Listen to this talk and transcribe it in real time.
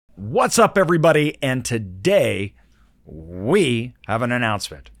What's up, everybody? And today we have an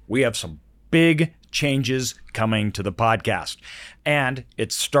announcement. We have some big changes coming to the podcast, and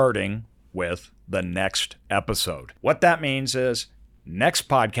it's starting with the next episode. What that means is next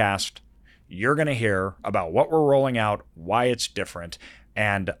podcast, you're going to hear about what we're rolling out, why it's different,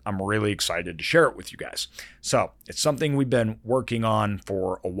 and I'm really excited to share it with you guys. So it's something we've been working on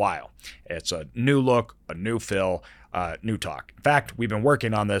for a while. It's a new look, a new feel, new talk. In fact, we've been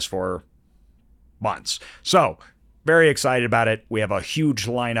working on this for months. So very excited about it. We have a huge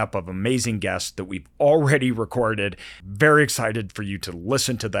lineup of amazing guests that we've already recorded. Very excited for you to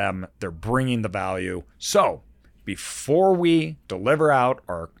listen to them. They're bringing the value. So before we deliver out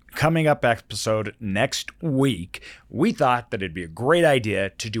our coming up episode next week, we thought that it'd be a great idea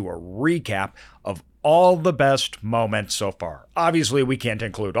to do a recap of all the best moments so far. Obviously, we can't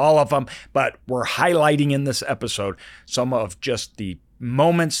include all of them, but we're highlighting in this episode some of just the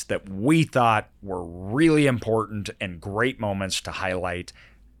moments that we thought were really important and great moments to highlight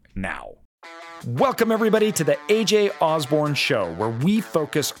now. Welcome, everybody, to the AJ Osborne Show, where we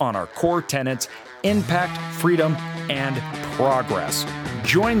focus on our core tenets: impact, freedom, and progress.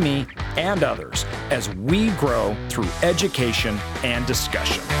 Join me and others as we grow through education and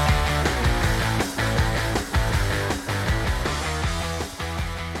discussion.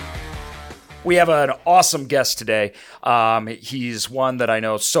 We have an awesome guest today. He's one that I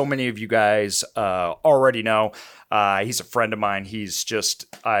know so many of you guys already know. He's a friend of mine.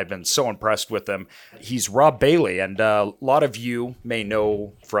 I've been so impressed with him. He's Rob Bailey, and a lot of you may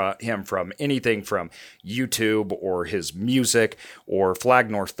know him from anything from YouTube or his music or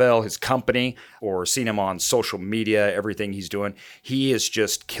Flag Nor Fail, his company, or seen him on social media, everything he's doing. He is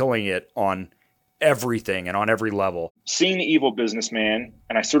just killing it on everything and on every level. Seeing The Evil Businessman,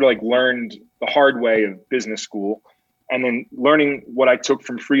 and I sort of learned the hard way of business school. And then learning what I took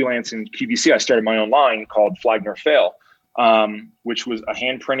from freelance in QVC, I started my own line called Flag Nor Fail, which was a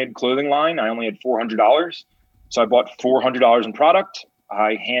hand-printed clothing line. I only had $400. So I bought $400 in product.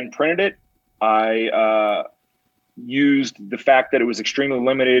 I hand-printed it. I used the fact that it was extremely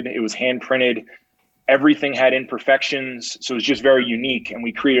limited. It was hand-printed. Everything had imperfections. So it was just very unique. And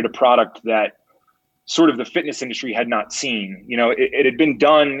we created a product that sort of the fitness industry had not seen. You know, it had been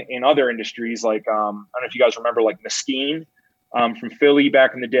done in other industries, like, I don't know if you guys remember, like Mesquite from Philly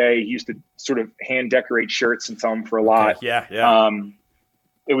back in the day. He used to sort of hand decorate shirts and sell them for a lot. Okay. Yeah.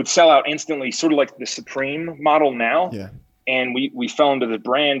 It would sell out instantly, sort of like the Supreme model now. Yeah. And we fell into the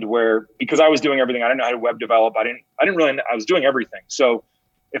brand where, because I was doing everything, I didn't know how to web develop. I was doing everything. So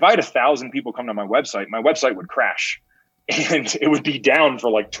if I had 1,000 people come to my website would crash. And it would be down for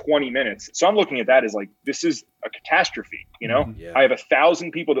like 20 minutes. So I'm looking at that as like, this is a catastrophe. You know, yeah. I have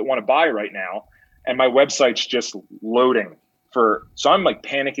 1,000 people that want to buy right now, and my website's just loading so I'm like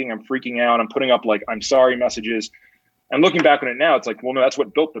panicking. I'm freaking out. I'm putting up like, I'm sorry messages. And looking back on it now, it's like, well, no, that's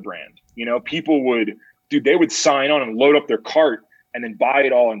what built the brand. You know, they would sign on and load up their cart and then buy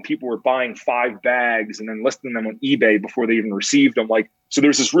it all. And people were buying 5 bags and then listing them on eBay before they even received them. So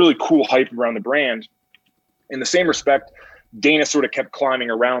there's this really cool hype around the brand. In the same respect, Dana sort of kept climbing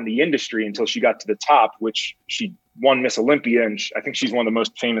around the industry until she got to the top, which she won Miss Olympia. And I think she's one of the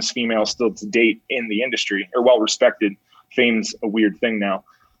most famous females still to date in the industry, or well-respected. Fame's a weird thing now.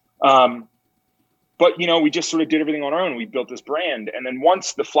 But, you know, we just sort of did everything on our own. We built this brand. And then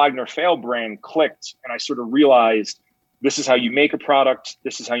once the Flag Nor Fail brand clicked, and I sort of realized this is how you make a product.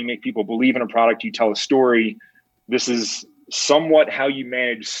 This is how you make people believe in a product. You tell a story. This is somewhat how you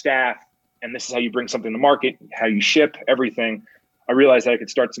manage staff. And this is how you bring something to market, how you ship, everything. I realized that I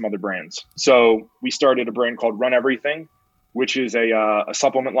could start some other brands. So we started a brand called Run Everything, which is a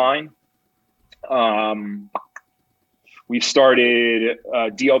supplement line. We've started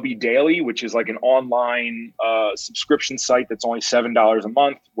DLB Daily, which is like an online subscription site that's only $7 a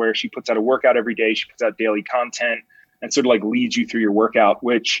month, where she puts out a workout every day. She puts out daily content and sort of like leads you through your workout,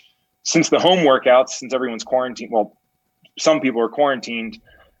 which since the home workouts, since everyone's quarantined, well, some people are quarantined,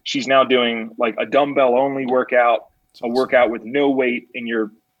 she's now doing like a dumbbell only workout, a workout with no weight in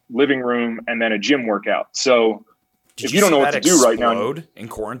your living room, and then a gym workout. So if you don't know what to do right now in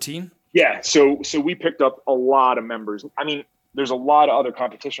quarantine. Yeah. So we picked up a lot of members. I mean, there's a lot of other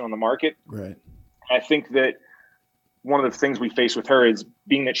competition on the market. Right. I think that one of the things we face with her is,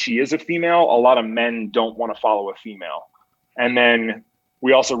 being that she is a female, a lot of men don't want to follow a female. And then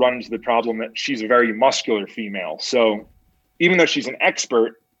we also run into the problem that she's a very muscular female. So even though she's an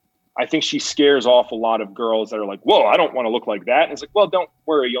expert, I think she scares off a lot of girls that are like, whoa, I don't want to look like that. And it's like, well, don't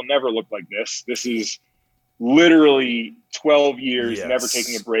worry. You'll never look like this. This is literally 12 years, never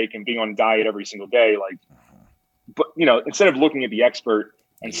taking a break and being on diet every single day. Like, but you know, instead of looking at the expert,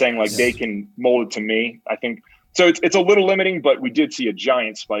 and saying like they can mold it to me. I think so. It's a little limiting, but we did see a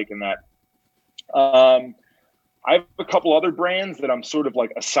giant spike in that. I have a couple other brands that I'm sort of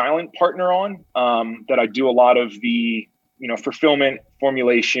like a silent partner on, that I do a lot of the, fulfillment,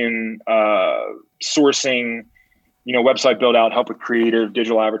 formulation, sourcing, website build out, help with creative,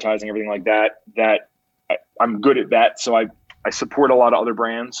 digital advertising, everything like that, I'm good at that. So I support a lot of other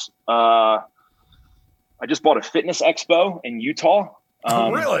brands. I just bought a fitness expo in Utah.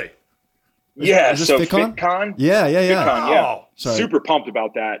 Really? Yeah. So FitCon. Yeah. FitCon, yeah. Oh, sorry. Super pumped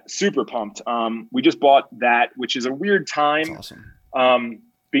about that. Super pumped. We just bought that, which is a weird time. That's awesome.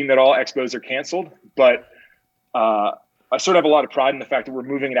 Being that all expos are canceled, but I sort of have a lot of pride in the fact that we're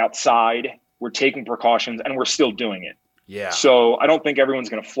moving it outside, we're taking precautions, and we're still doing it. Yeah. So I don't think everyone's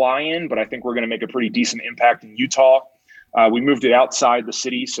going to fly in, but I think we're going to make a pretty decent impact in Utah. We moved it outside the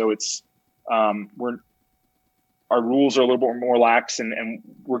city, so it's our rules are a little bit more lax, and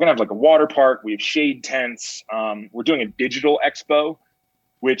we're going to have like a water park. We have shade tents. We're doing a digital expo,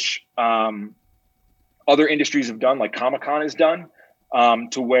 which other industries have done, like Comic-Con has done,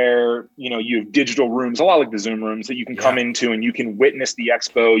 to where, you have digital rooms, a lot like the Zoom rooms that you can come into and you can witness the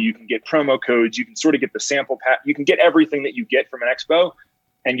expo. You can get promo codes. You can sort of get the sample pack. You can get everything that you get from an expo,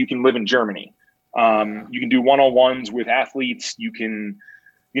 and you can live in Germany. You can do one-on-ones with athletes. You can,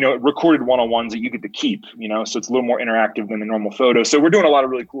 recorded one-on-ones that you get to keep, so it's a little more interactive than the normal photo. So we're doing a lot of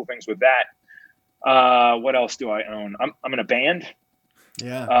really cool things with that. What else do I own? I'm in a band,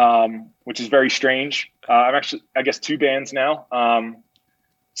 which is very strange. I'm actually, I guess, 2 bands now.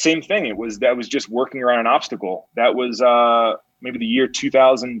 Same thing. That was just working around an obstacle. That was maybe the year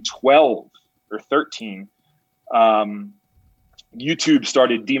 2012 or 13. YouTube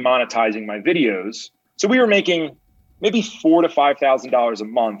started demonetizing my videos. So we were making maybe $4,000 to $5,000 a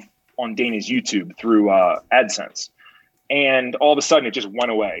month on Dana's YouTube through AdSense. And all of a sudden it just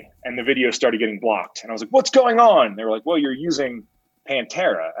went away and the video started getting blocked. And I was like, what's going on? They were like, well, you're using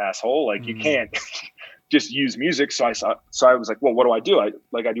Pantera, asshole. Like you can't just use music. So I was like, well, what do I do? I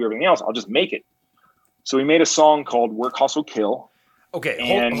do everything else. I'll just make it. So we made a song called Work, Hustle, Kill.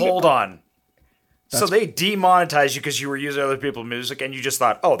 Okay, hold on. So they demonetized you because you were using other people's music, and you just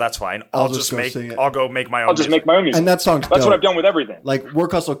thought, "Oh, that's fine. I'll go make my own. I'll just make my own music." And that song's that's dope. what I've done with everything. Like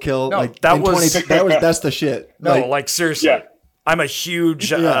Work, Hustle, Kill. No, like that's the shit. No, like seriously, yeah. I'm a huge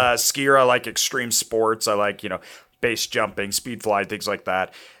skier. I like extreme sports. I like base jumping, speed fly, things like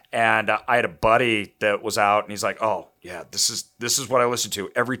that. And I had a buddy that was out, and he's like, "Oh yeah, this is what I listen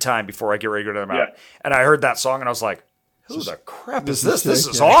to every time before I get ready to go to the mountain." Yeah. And I heard that song, and I was like, "Who the crap is this? This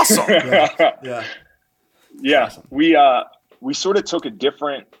is awesome." Yeah, awesome. We sort of took a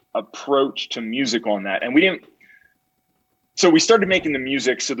different approach to music on that, and we didn't. So we started making the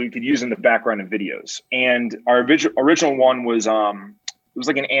music so that we could use in the background of videos. And our original one was it was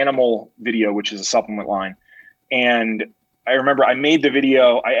like an animal video, which is a supplement line. And I remember I made the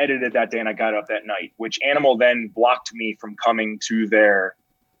video, I edited it that day, and I got up that night. Which Animal then blocked me from coming to their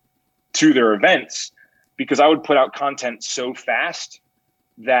events because I would put out content so fast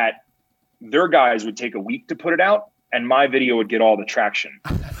that their guys would take a week to put it out and my video would get all the traction.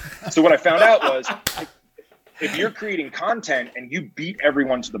 So what I found out was if you're creating content and you beat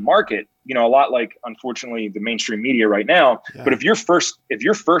everyone to the market, a lot like, unfortunately, the mainstream media right now, but if you're first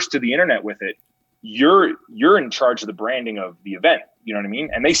to the internet with it, you're in charge of the branding of the event. You know what I mean?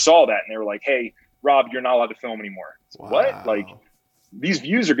 And they saw that and they were like, hey, Rob, you're not allowed to film anymore. Wow. What? Like, these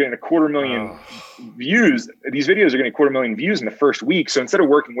views are getting 250,000 views. These videos are getting 250,000 views in the first week. So instead of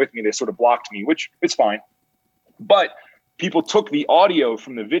working with me, they sort of blocked me, which it's fine. But people took the audio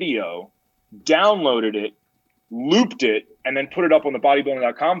from the video, downloaded it, looped it, and then put it up on the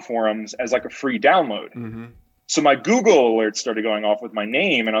bodybuilding.com forums as like a free download. Mm-hmm. So my Google alerts started going off with my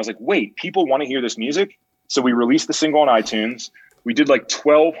name. And I was like, wait, people want to hear this music? So we released the single on iTunes. We did like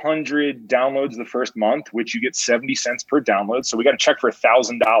 1,200 downloads the first month, which you get 70 cents per download. So we got a check for $1,000.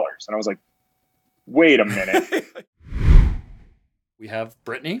 And I was like, wait a minute. We have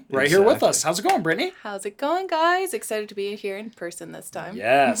Brittany right here with us. How's it going, Brittany? How's it going, guys? Excited to be here in person this time.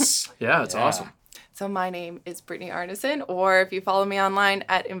 Yes. It's awesome. So my name is Brittany Arneson, or if you follow me online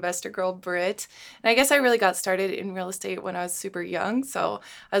at InvestorGirlBrit. And I guess I really got started in real estate when I was super young. So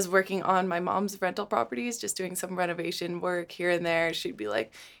I was working on my mom's rental properties, just doing some renovation work here and there. She'd be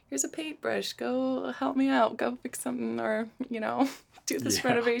like, here's a paintbrush, go help me out, go fix something, or, do this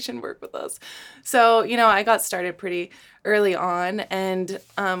renovation work with us. So, I got started pretty early on. And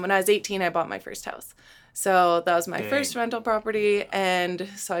when I was 18, I bought my first house. So that was my first rental property, and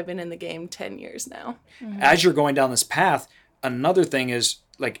so I've been in the game 10 years now. Mm-hmm. As you're going down this path, another thing is,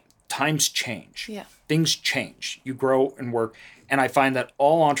 like, times change. Yeah. Things change. You grow and work. And I find that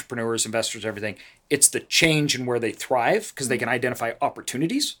all entrepreneurs, investors, everything, it's the change in where they thrive because they can identify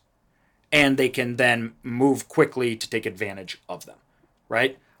opportunities and they can then move quickly to take advantage of them,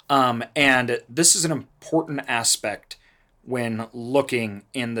 right? And this is an important aspect when looking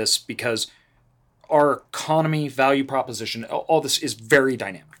in this because our economy, value proposition, all this is very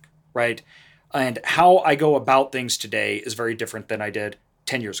dynamic, right? And how I go about things today is very different than I did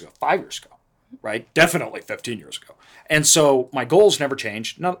 10 years ago, 5 years ago, right? Definitely 15 years ago. And so my goals never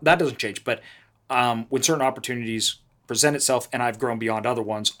change. No, that doesn't change. But when certain opportunities present itself and I've grown beyond other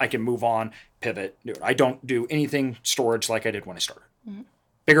ones, I can move on, pivot, do it. I don't do anything storage like I did when I started. Mm-hmm.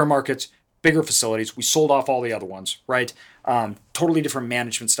 Bigger markets, bigger facilities. We sold off all the other ones, right? Totally different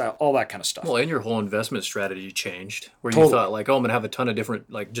management style, all that kind of stuff. Well, and your whole investment strategy changed where you thought like, oh, I'm going to have a ton of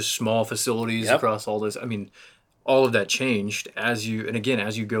different, like just small facilities across all this. I mean, all of that changed as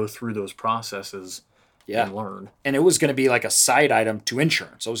you go through those processes and learn. And it was going to be like a side item to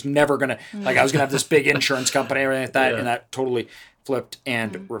insurance. I was never going to, like I was going to have this big insurance company or anything like that. And that totally flipped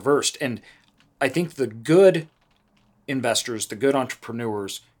and reversed. And I think the good investors, the good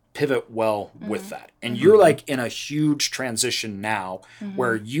entrepreneurs pivot well with that. And you're like in a huge transition now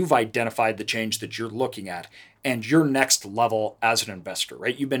where you've identified the change that you're looking at and your next level as an investor,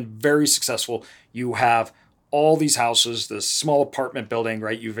 right? You've been very successful. You have all these houses, this small apartment building,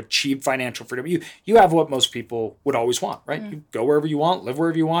 right? You've achieved financial freedom. You have what most people would always want, right? You go wherever you want, live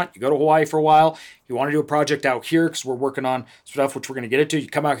wherever you want. You go to Hawaii for a while. You want to do a project out here because we're working on stuff which we're going to get into. You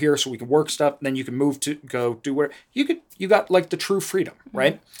come out here so we can work stuff. And then you can move to go do where you got like the true freedom,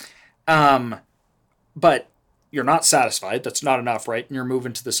 right? But you're not satisfied. That's not enough, right? And you're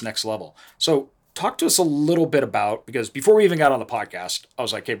moving to this next level. So talk to us a little bit about, because before we even got on the podcast, I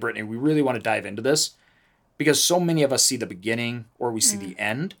was like, hey, Brittany, we really want to dive into this. Because so many of us see the beginning or we see the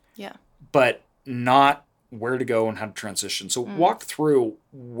end, but not where to go and how to transition. So walk through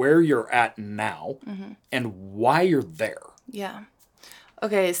where you're at now and why you're there. Yeah.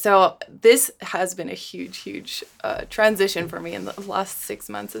 Okay, so this has been a huge transition for me in the last 6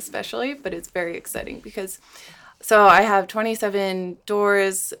 months especially, but it's very exciting because so I have 27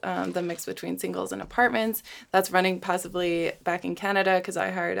 doors, the mix between singles and apartments. That's running passively back in Canada because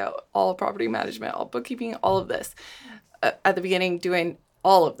I hired out all property management, all bookkeeping, all of this. At the beginning, doing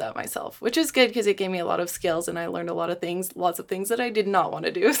all of that myself, which is good because it gave me a lot of skills and I learned a lot of things, lots of things that I did not want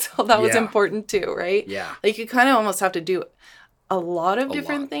to do. So that was important too, right? Yeah. Like you kind of almost have to do a lot of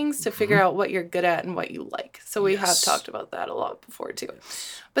different things to figure out what you're good at and what you like. So we have talked about that a lot before too.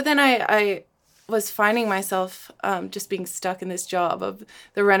 But then I was finding myself just being stuck in this job of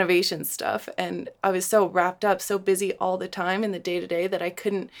the renovation stuff. And I was so wrapped up, so busy all the time in the day-to-day that I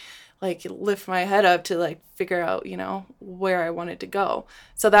couldn't like lift my head up to like figure out, you know, where I wanted to go.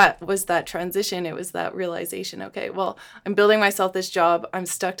 So that was that transition. It was that realization, okay, well, I'm building myself this job. I'm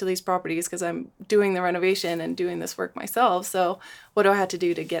stuck to these properties because I'm doing the renovation and doing this work myself. So what do I have to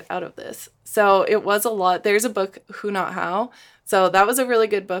do to get out of this? So it was a lot. There's a book, Who Not How. So that was a really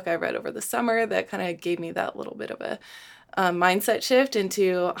good book I read over the summer that kind of gave me that little bit of a mindset shift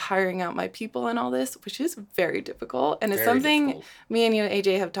into hiring out my people and all this, which is very difficult. And it's something me and you,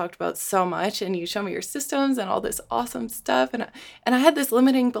 AJ, have talked about so much. And you show me your systems and all this awesome stuff. And I had this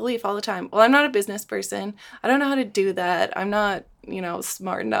limiting belief all the time. Well, I'm not a business person. I don't know how to do that. I'm not, you know,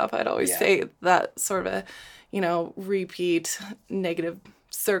 smart enough. I'd always say that sort of a, you know, repeat negative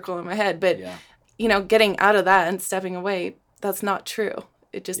circle in my head. But, you know, getting out of that and stepping away, that's not true.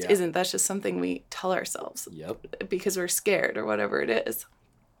 It just isn't. That's just something we tell ourselves because we're scared or whatever it is.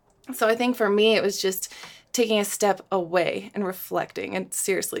 So I think for me, it was just taking a step away and reflecting and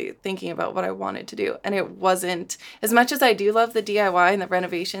seriously thinking about what I wanted to do. And it wasn't, as much as I do love the DIY and the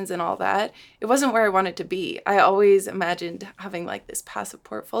renovations and all that, it wasn't where I wanted to be. I always imagined having like this passive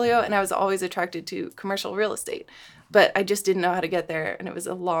portfolio and I was always attracted to commercial real estate. But I just didn't know how to get there. And it was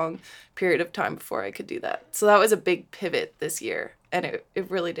a long period of time before I could do that. So that was a big pivot this year. And it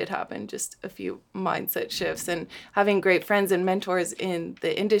really did happen, just a few mindset shifts and having great friends and mentors in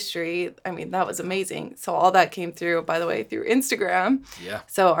the industry. I mean, that was amazing. So all that came through, by the way, through Instagram. Yeah.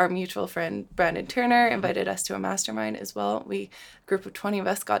 So our mutual friend, Brandon Turner, invited us to a mastermind as well. A group of 20 of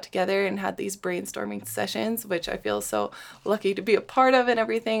us got together and had these brainstorming sessions, which I feel so lucky to be a part of and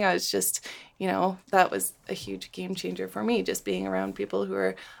everything. I was just, you know, that was a huge game changer for me, just being around people who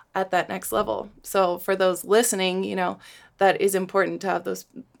are at that next level. So for those listening, you know, that is important to have those,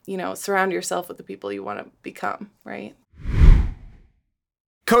 you know, surround yourself with the people you want to become, right?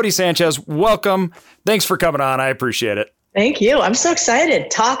 Cody Sanchez, welcome. Thanks for coming on. I appreciate it. Thank you. I'm so excited.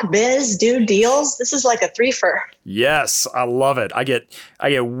 Talk biz, do deals. This is like a threefer. Yes, I love it. I get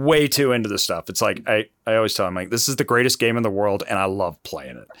way too into this stuff. It's like I always tell them, like, this is the greatest game in the world, and I love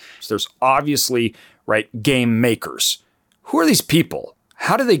playing it. So there's obviously, right, game makers. Who are these people?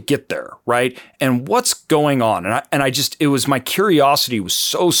 How do they get there, right? And what's going on? And I just, it was, my curiosity was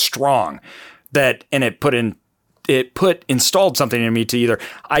so strong that, and it installed something in me to either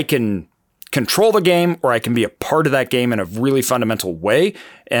I can control the game or I can be a part of that game in a really fundamental way,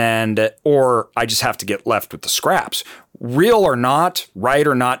 or I just have to get left with the scraps. Real or not, right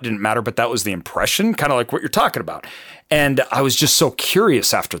or not, didn't matter, but that was the impression, kind of like what you're talking about. And I was just so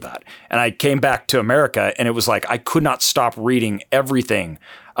curious after that. And I came back to America, and it was like I could not stop reading everything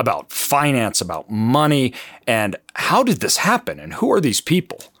about finance, about money, and how did this happen, and who are these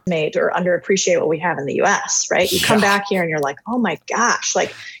people? Made or underappreciate what we have in the US, right? You come back here and you're like, oh my gosh,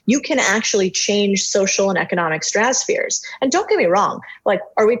 like you can actually change social and economic stratospheres. And don't get me wrong, like,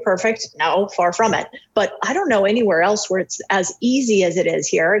 are we perfect? No, far from it. But I don't know anywhere else where it's as easy as it is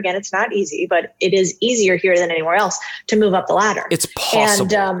here. Again, it's not easy, but it is easier here than anywhere else to move up the ladder. It's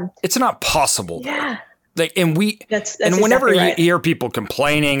possible. And, it's not possible. Yeah. Like, and that's and whenever exactly right. You hear people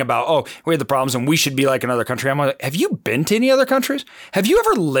complaining about, oh, we have the problems and we should be like another country, I'm like, have you been to any other countries? Have you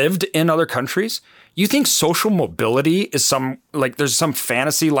ever lived in other countries? You think social mobility is there's some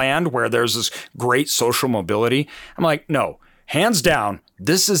fantasy land where there's this great social mobility? I'm like, no, hands down,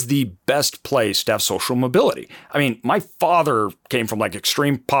 this is the best place to have social mobility. I mean, my father came from like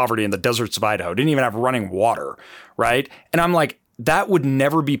extreme poverty in the deserts of Idaho, didn't even have running water, right? And I'm like, that would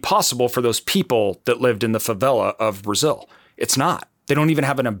never be possible for those people that lived in the favela of Brazil. It's not. They don't even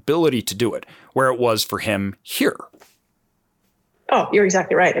have an ability to do it, where it was for him here. Oh, you're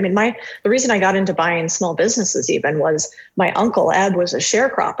exactly right. I mean, the reason I got into buying small businesses even was my uncle Ed was a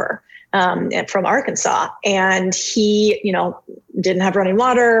sharecropper from Arkansas, and he, didn't have running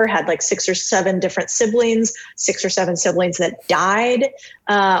water, had like 6 or 7 different siblings, 6 or 7 siblings that died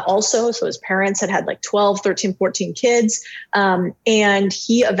also. So his parents had like 12, 13, 14 kids. And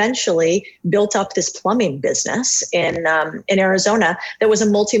he eventually built up this plumbing business in Arizona that was a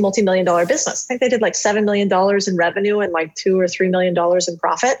multi-million dollar business. I think they did like $7 million in revenue and like $2 or $3 million in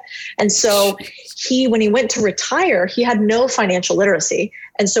profit. And so when he went to retire, he had no financial literacy.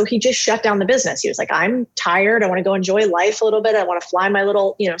 And so he just shut down the business. He was like, I'm tired. I want to go enjoy life a little bit. I want to fly my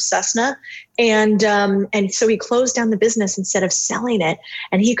little, Cessna. And so he closed down the business instead of selling it.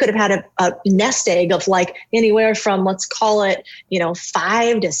 And he could have had a nest egg of like anywhere from, let's call it,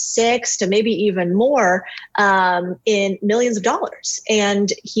 5 to 6 to maybe even more in millions of dollars.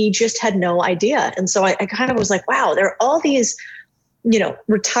 And he just had no idea. And so I kind of was like, wow, there are all these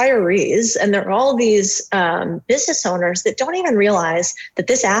retirees, and there are all these business owners that don't even realize that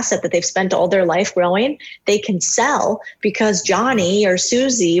this asset that they've spent all their life growing, they can sell because Johnny or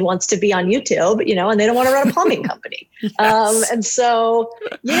Susie wants to be on YouTube, and they don't want to run a plumbing company. Yes. And so,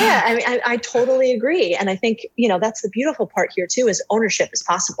 yeah, I mean, I totally agree. And I think, that's the beautiful part here too, is ownership is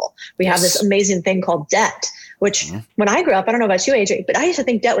possible. We have this amazing thing called debt, which when I grew up, I don't know about you, AJ, but I used to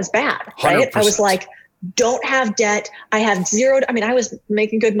think debt was bad, right? 100%. I was like, don't have debt. I have zero. I mean, I was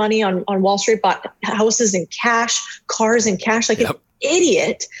making good money on Wall Street, bought houses in cash, cars in cash, like an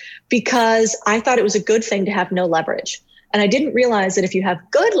idiot, because I thought it was a good thing to have no leverage. And I didn't realize that if you have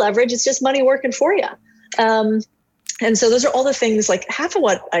good leverage, it's just money working for you. And so those are all the things, like half of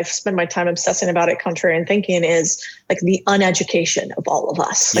what I spend my time obsessing about at Contrarian Thinking is like the uneducation of all of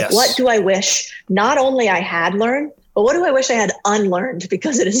us. Like, what do I wish not only I had learned, but what do I wish I had unlearned,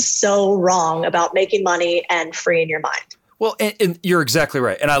 because it is so wrong about making money and freeing your mind. Well, and you're exactly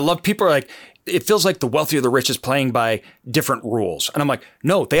right. And I love people are like, it feels like the wealthy or the rich is playing by different rules. And I'm like,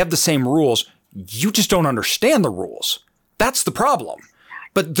 no, they have the same rules. You just don't understand the rules. That's the problem.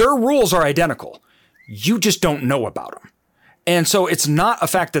 But their rules are identical. You just don't know about them. And so it's not a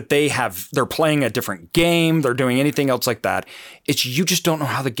fact that they're playing a different game. They're doing anything else like that. It's you just don't know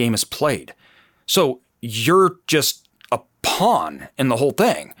how the game is played. So you're just a pawn in the whole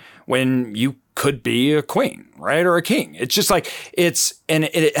thing when you could be a queen, right? Or a king. It's just like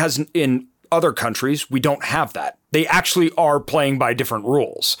it has in other countries, we don't have that. They actually are playing by different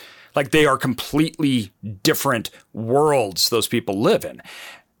rules. Like they are completely different worlds those people live in.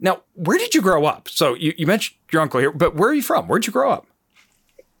 Now, where did you grow up? So you mentioned your uncle here, but where are you from? Where'd you grow up?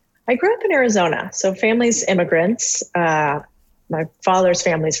 I grew up in Arizona. So family's immigrants. my father's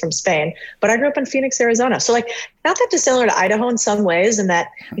family's from Spain, but I grew up in Phoenix, Arizona. So like, not that dissimilar to Idaho in some ways, in that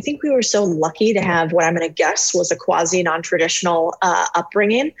I think we were so lucky to have what I'm going to guess was a quasi non-traditional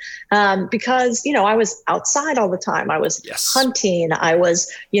upbringing, because, you know, I was outside all the time. I was hunting. I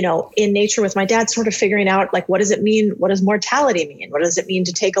was, you know, in nature with my dad, sort of figuring out like, what does it mean? What does mortality mean? What does it mean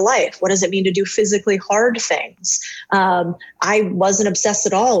to take a life? What does it mean to do physically hard things? I wasn't obsessed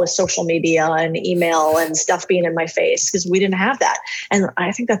at all with social media and email and stuff being in my face because we didn't have that. And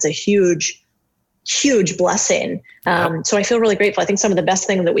I think that's a huge blessing. So I feel really grateful. I think some of the best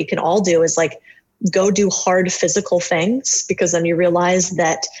thing that we can all do is like go do hard physical things, because then you realize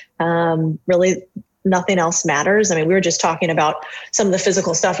that really nothing else matters. I mean, we were just talking about some of the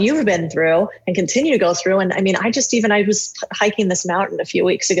physical stuff you've been through and continue to go through. And I mean, I was hiking this mountain a few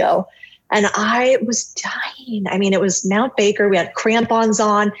weeks ago, and I was dying. I mean, it was Mount Baker. We had crampons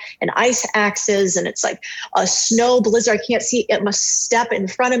on and ice axes, and it's like a snow blizzard. I can't see it. Must step in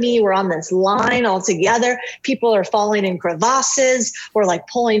front of me. We're on this line all together. People are falling in crevasses. We're like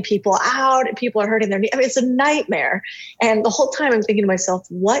pulling people out, and people are hurting their knee. I mean, it's a nightmare. And the whole time I'm thinking to myself,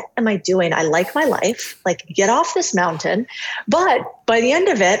 what am I doing? I like my life. Like, get off this mountain. But by the end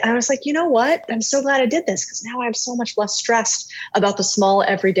of it, I was like, you know what? I'm so glad I did this, because now I'm so much less stressed about the small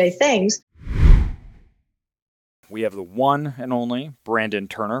everyday things. We have the one and only Brandon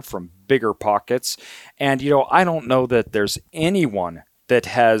Turner from Bigger Pockets. And, you know, I don't know that there's anyone that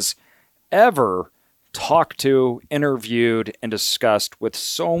has ever talked to, interviewed, and discussed with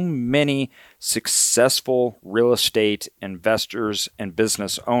so many successful real estate investors and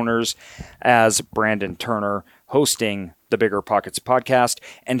business owners as Brandon Turner, hosting the Bigger Pockets podcast.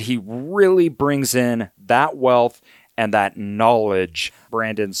 And he really brings in that wealth and that knowledge.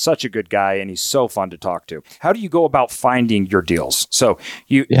 Brandon's such a good guy, and he's so fun to talk to. How do you go about finding your deals? So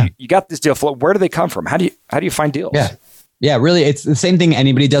you got this deal flow. Where do they come from? How do you find deals? Yeah, really, it's the same thing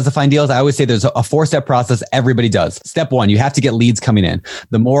anybody does to find deals. I always say there's a 4-step process everybody does. Step 1, you have to get leads coming in.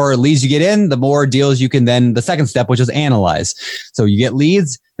 The more leads you get in, the more deals you can then, the second step, which is analyze. So you get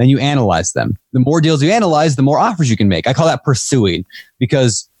leads, then you analyze them. The more deals you analyze, the more offers you can make. I call that pursuing,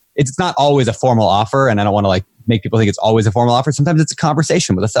 because it's not always a formal offer, and I don't want to like make people think it's always a formal offer. Sometimes it's a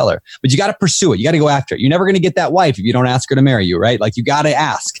conversation with a seller, but you got to pursue it. You got to go after it. You're never going to get that wife if you don't ask her to marry you, right? Like, you got to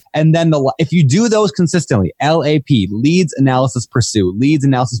ask. And then if you do those consistently, LAP, leads, analysis, pursue,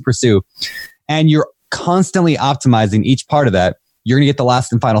 and you're constantly optimizing each part of that, you're going to get the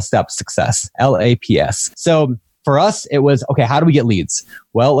last and final step, success, LAPS. So for us, it was, okay, how do we get leads?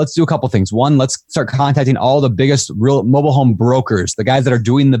 Well, let's do a couple things. One, let's start contacting all the biggest real mobile home brokers, the guys that are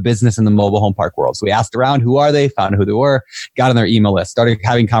doing the business in the mobile home park world. So we asked around, who are they? Found who they were, got on their email list, started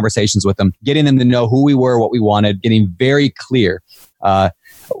having conversations with them, getting them to know who we were, what we wanted, getting very clear.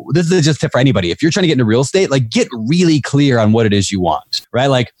 This is just a tip for anybody. If you're trying to get into real estate, like, get really clear on what it is you want, right?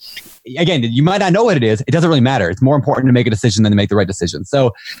 Like, again, you might not know what it is. It doesn't really matter. It's more important to make a decision than to make the right decision.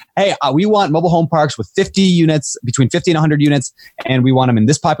 So, hey, we want mobile home parks with 50 units, between 50 and 100 units, and we want them in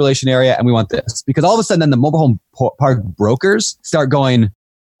this population area, and we want this. Because all of a sudden, then the mobile home park brokers start going,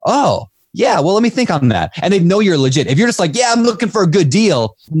 oh, yeah, well, let me think on that. And they know you're legit. If you're just like, yeah, I'm looking for a good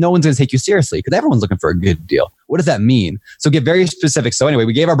deal, no one's going to take you seriously, because everyone's looking for a good deal. What does that mean? So get very specific. So anyway,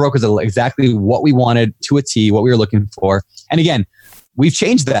 we gave our brokers exactly what we wanted to a T, what we were looking for. And again, we've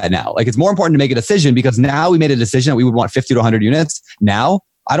changed that now. Like, it's more important to make a decision, because now we made a decision that we would want 50 to 100 units. Now,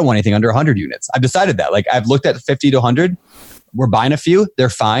 I don't want anything under 100 units. I've decided that. Like, I've looked at 50 to 100. We're buying a few. They're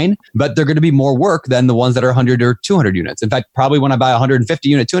fine, but they're going to be more work than the ones that are 100 or 200 units. In fact, probably when I buy 150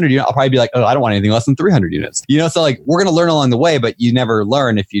 unit, 200 unit, I'll probably be like, oh, I don't want anything less than 300 units. You know, so like, we're going to learn along the way, but you never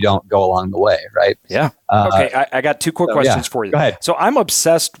learn if you don't go along the way, right? Yeah. Okay, I got 2 quick questions for you. Go ahead. So I'm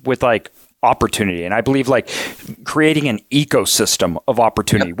obsessed with like opportunity, and I believe like creating an ecosystem of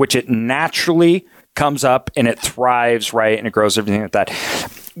opportunity, which it naturally comes up and it thrives, right? And it grows, everything like that.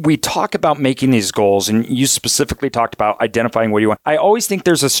 We talk about making these goals, and you specifically talked about identifying what you want. I always think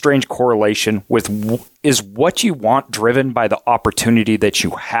there's a strange correlation with, is what you want driven by the opportunity that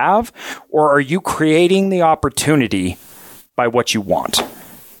you have, or are you creating the opportunity by what you want?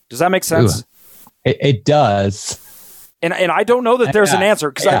 Does that make sense? It does. And I don't know that there's an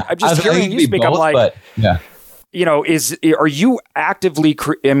answer, because I'm just hearing you speak. I'm like, you know, are you actively,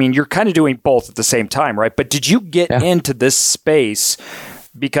 you're kind of doing both at the same time, right? But did you get into this space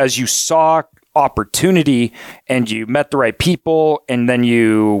because you saw opportunity and you met the right people and then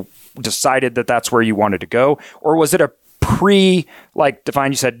you decided that that's where you wanted to go? Or was it a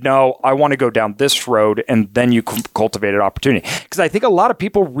defined, you said, no, I want to go down this road, and then you cultivated opportunity? Because I think a lot of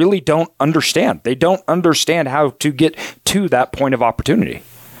people really don't understand. They don't understand how to get to that point of opportunity.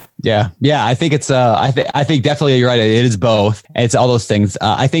 Yeah. I think it's, I think definitely you're right. It is both. It's all those things.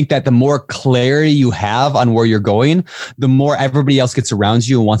 I think that the more clarity you have on where you're going, the more everybody else gets around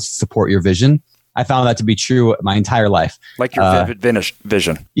you and wants to support your vision. I found that to be true my entire life. Like your vivid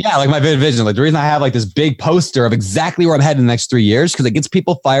vision. Yeah, like my vivid vision. Like the reason I have like this big poster of exactly where I'm heading in the next 3 years, because it gets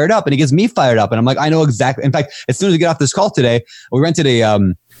people fired up and it gets me fired up. And I'm like, I know exactly. In fact, as soon as we get off this call today, we rented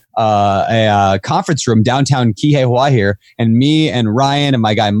a conference room downtown Kihei, Hawaii here. And me and Ryan and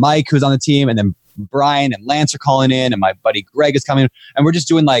my guy Mike, who's on the team, and then Brian and Lance are calling in, and my buddy Greg is coming. And we're just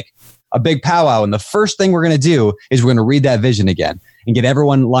doing like a big powwow. And the first thing we're going to do is we're going to read that vision again and get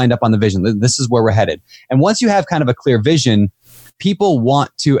everyone lined up on the vision. This is where we're headed. And once you have kind of a clear vision, people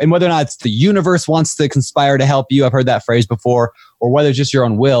want to, and whether or not it's the universe wants to conspire to help you, I've heard that phrase before, or whether it's just your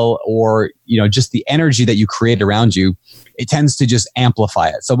own will or, just the energy that you create around you, it tends to just amplify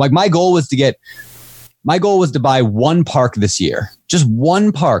it. So like my goal was to buy one park this year, just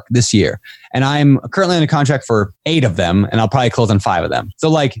one park this year. And I'm currently in a contract for 8 of them, and I'll probably close on 5 of them. So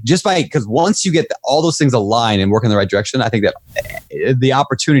like because once you get all those things aligned and work in the right direction, I think that the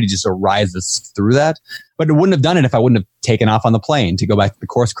opportunity just arises through that. But it wouldn't have done it if I wouldn't have taken off on the plane to go back to the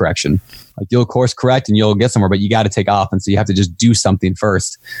course correction. Like you'll course correct and you'll get somewhere, but you got to take off. And so you have to just do something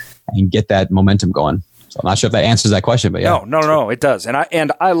first and get that momentum going. So I'm not sure if that answers that question, but yeah. No, it does.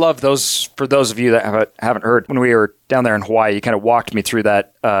 And I love those, for those of you that haven't heard, when we were down there in Hawaii, you kind of walked me through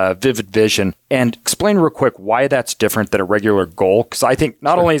that vivid vision, and explain real quick why that's different than a regular goal. Because I think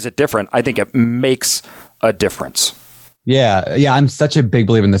not only is it different, I think it makes a difference. Yeah. I'm such a big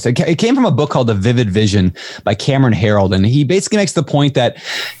believer in this. It came from a book called The Vivid Vision by Cameron Herold. And he basically makes the point that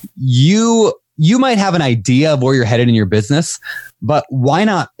you might have an idea of where you're headed in your business, but why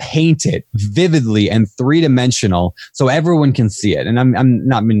not paint it vividly and 3-dimensional so everyone can see it? And I'm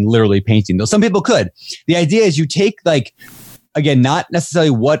not literally painting, though some people could. The idea is you take again, not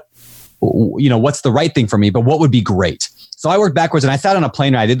necessarily what's the right thing for me, but what would be great. So I worked backwards and I sat on a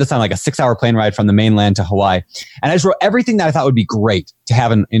plane ride. I did this on like a 6-hour plane ride from the mainland to Hawaii. And I just wrote everything that I thought would be great to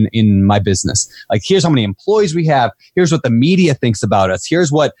have in my business. Like, here's how many employees we have. Here's what the media thinks about us.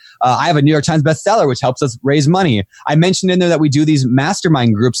 Here's what I have a New York Times bestseller, which helps us raise money. I mentioned in there that we do these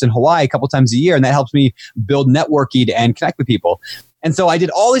mastermind groups in Hawaii a couple times a year, and that helps me build networking and connect with people. And so I did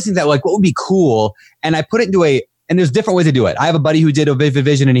all these things that like, what would be cool? And I put it into and there's different ways to do it. I have a buddy who did a vivid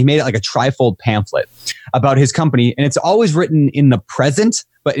vision, and he made it like a trifold pamphlet about his company. And it's always written in the present,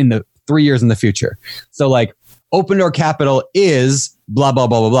 but in the 3 years in the future. So like Open Door Capital is blah, blah,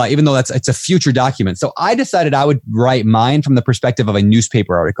 blah, blah, blah, even though it's a future document. So I decided I would write mine from the perspective of a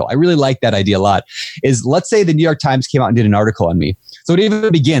newspaper article. I really like that idea a lot. Is let's say the New York Times came out and did an article on me. So it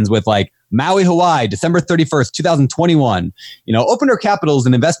even begins with like, Maui, Hawaii, December 31st, 2021. Open Door Capital is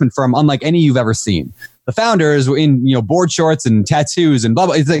an investment firm unlike any you've ever seen. The founders were in, board shorts and tattoos and blah,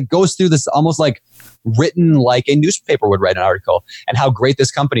 blah. It goes through this almost like written like a newspaper would write an article, and how great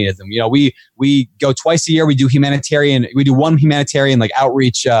this company is. And, we go twice a year. We do one humanitarian like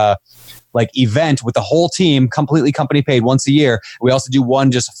outreach like event with the whole team, completely company paid once a year. We also do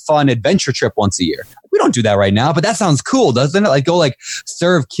one just fun adventure trip once a year. We don't do that right now, but that sounds cool, doesn't it? Like go like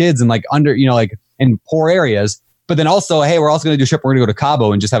serve kids and like under, like in poor areas. But then also, hey, we're also going to do a trip. We're going to go to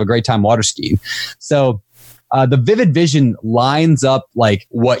Cabo and just have a great time water skiing. So the vivid vision lines up like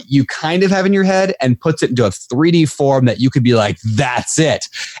what you kind of have in your head and puts it into a 3D form that you could be like, that's it.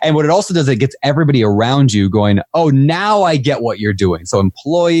 And what it also does, it gets everybody around you going, oh, now I get what you're doing. So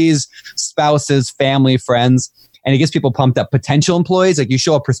employees, spouses, family, friends, and it gets people pumped up. Potential employees, like you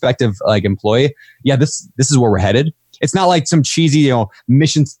show a prospective like employee, yeah, this is where we're headed. It's not like some cheesy,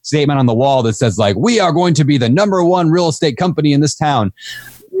 mission statement on the wall that says like, we are going to be the #1 real estate company in this town.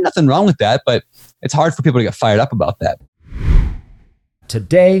 Nothing wrong with that, but it's hard for people to get fired up about that.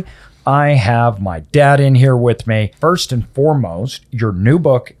 Today, I have my dad in here with me. First and foremost, your new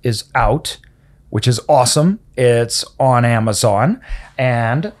book is out, which is awesome. It's on Amazon.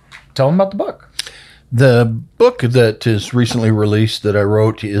 And tell them about the book. The book that is recently released that I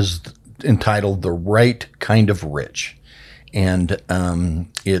wrote is entitled The Right Kind of Rich. And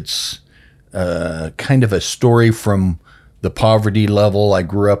it's kind of a story from the poverty level I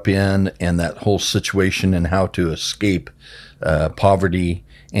grew up in and that whole situation and how to escape poverty,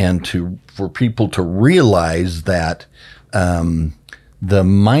 and for people to realize that the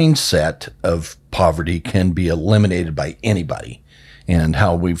mindset of poverty can be eliminated by anybody, and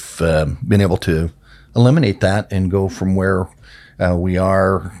how we've been able to eliminate that and go from where we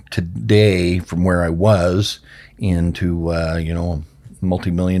are today, from where I was, into a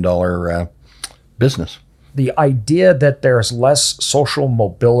multi-million-dollar business. The idea that there's less social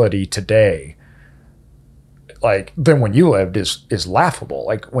mobility today, like than when you lived is laughable.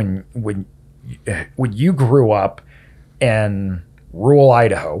 Like when you grew up in rural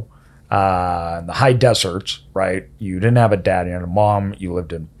Idaho, in the high deserts, right? You didn't have a dad, you had a mom. You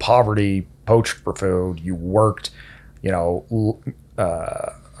lived in poverty, poached for food. You worked,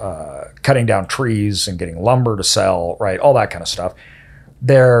 cutting down trees and getting lumber to sell, right? All that kind of stuff.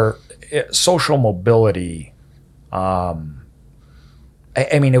 Their social mobility, I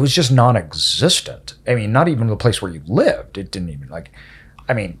mean, it was just non-existent. I mean, not even the place where you lived. It didn't even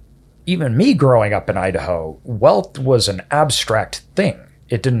even me growing up in Idaho, wealth was an abstract thing.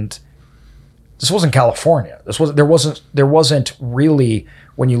 This wasn't California. There wasn't really,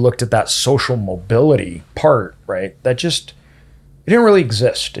 when you looked at that social mobility part, right? It didn't really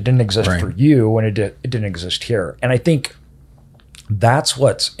exist. It didn't exist for you, and it didn't exist here. And I think that's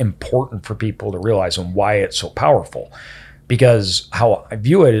what's important for people to realize and why it's so powerful. Because how I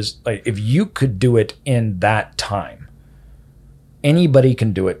view it is, like, if you could do it in that time, anybody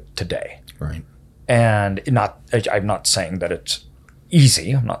can do it today. Right. And I'm not saying that it's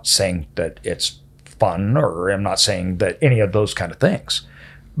easy. I'm not saying that it's fun, or I'm not saying that any of those kind of things,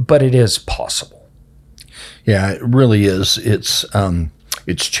 but it is possible. Yeah, it really is. It's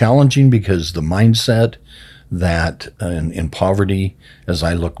challenging because the mindset that in poverty, as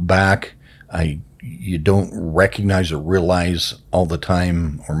I look back, you don't recognize or realize all the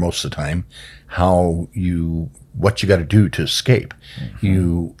time, or most of the time, what you got to do to escape.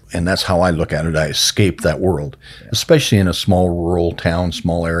 And that's how I look at it. I escape that world, especially in a small rural town,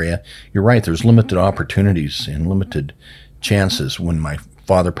 small area. You're right. There's limited opportunities and limited chances. When my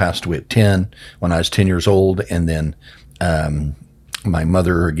father passed away at 10, when I was 10 years old, and then my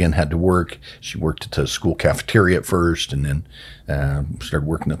mother again had to work. She worked at the school cafeteria at first, and then started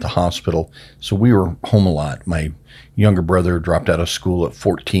working at the hospital. So we were home a lot. My younger brother dropped out of school at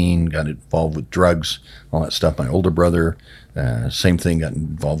 14, got involved with drugs, all that stuff. My older brother, same thing, got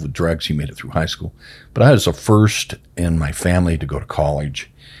involved with drugs. He made it through high school. But I was the first in my family to go to college.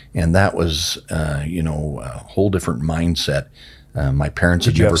 And that was, a whole different mindset. My parents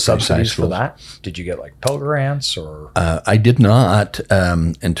had never finished high school. For that? Did you get like Pell Grants or? I did not,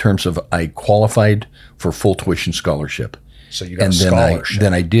 in terms of I qualified for full tuition scholarship. So you got a scholarship.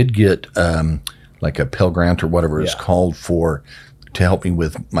 Then I did get like a Pell Grant or whatever it's called to help me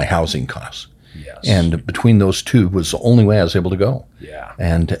with my housing costs. Yes. And between those two was the only way I was able to go. Yeah.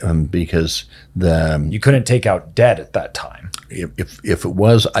 And because you couldn't take out debt at that time. If it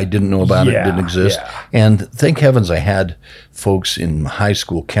was, I didn't know about it. It didn't exist. Yeah. And thank heavens I had folks in high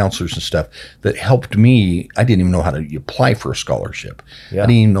school, counselors and stuff, that helped me. I didn't even know how to apply for a scholarship. Yeah. I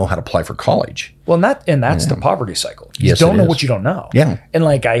didn't even know how to apply for college. Well, that's the poverty cycle. You don't know what you don't know. Yeah. And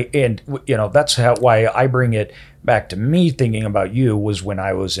that's why I bring it back to me thinking about you was when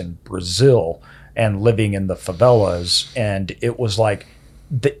I was in Brazil and living in the favelas, and it was like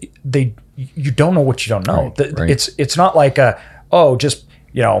you don't know what you don't know. Right. It's not like just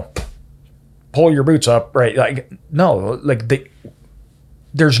pull your boots up, right? Like no, like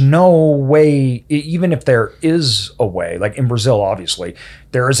there's no way, even if there is a way, like in Brazil, obviously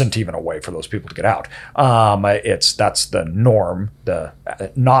there isn't even a way for those people to get out. That's the norm.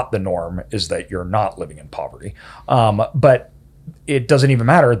 Not the norm is that you're not living in poverty. But it doesn't even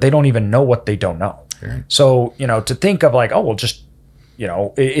matter. They don't even know what they don't know. Right. So, to think of like,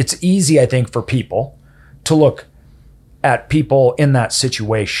 it's easy, I think, for people to look at people in that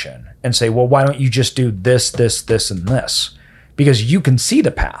situation and say, well, why don't you just do this, this, this, and this? Because you can see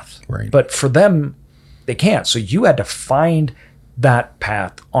the path. Right. But for them, they can't. So you had to find that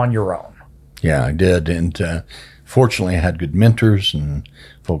path on your own. Yeah, I did. And fortunately, I had good mentors and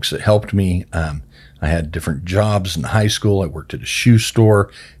folks that helped me. I had different jobs in high school. I worked at a shoe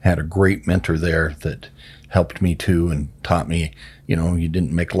store, had a great mentor there that helped me too and taught me, you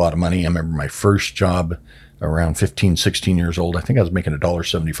didn't make a lot of money. I remember my first job around 15, 16 years old. I think I was making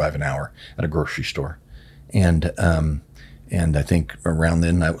 $1.75 an hour at a grocery store. And I think around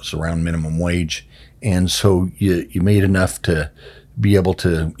then that was around minimum wage. And so you made enough to be able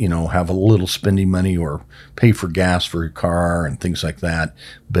to, have a little spending money or pay for gas for your car and things like that.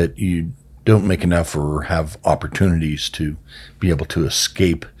 But you don't make enough or have opportunities to be able to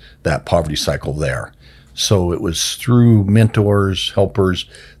escape that poverty cycle there. So it was through mentors, helpers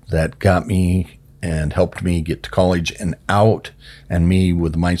that got me and helped me get to college and out, and me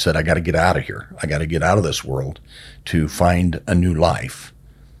with the mindset, I got to get out of here. I got to get out of this world to find a new life.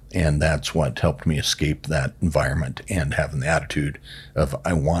 And that's what helped me escape that environment and having the attitude of,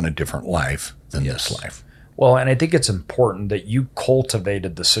 I want a different life than this life. Well, and I think it's important that you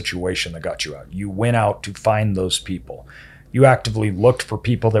cultivated the situation that got you out. You went out to find those people. You actively looked for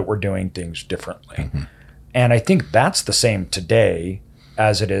people that were doing things differently. Mm-hmm. And I think that's the same today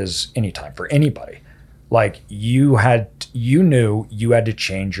as it is anytime for anybody. Like you knew you had to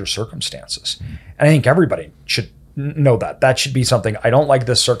change your circumstances. And I think everybody should know that. That should be something, I don't like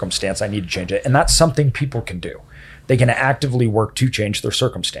this circumstance, I need to change it. And that's something people can do. They can actively work to change their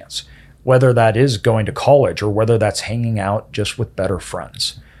circumstance, whether that is going to college or whether that's hanging out just with better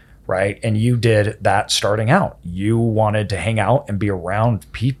friends, right? And you did that starting out. You wanted to hang out and be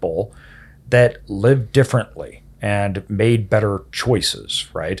around people that lived differently and made better choices,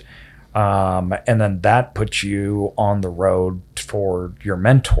 right? And then that puts you on the road for your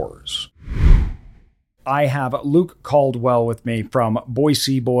mentors. I have Luke Caldwell with me from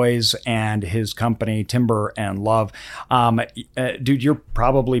Boise Boys and his company, Timber and Love. Dude, you're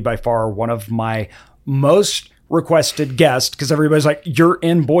probably by far one of my most requested guests because everybody's like, you're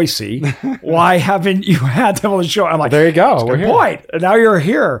in Boise. Why haven't you had them on the show? I'm like, there you go. We're good point. Now you're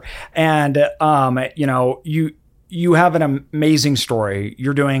here. And, you have an amazing story.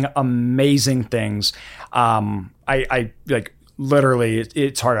 You're doing amazing things. I like literally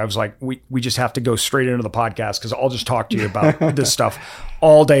it's hard. I was like, we just have to go straight into the podcast because I'll just talk to you about this stuff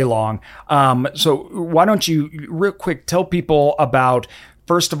all day long. So why don't you real quick tell people about,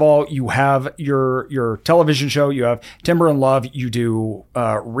 first of all, you have your television show, you have Timber and Love, you do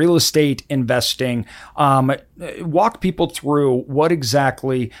real estate investing. Walk people through what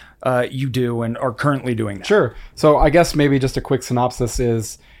exactly you do and are currently doing now. Sure. So I guess maybe just a quick synopsis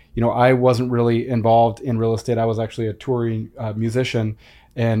is, I wasn't really involved in real estate. I was actually a touring musician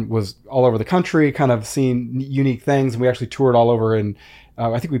and was all over the country, kind of seeing unique things. And we actually toured all over, and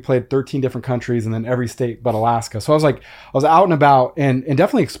I think we played 13 different countries and then every state but Alaska. So I was out and about and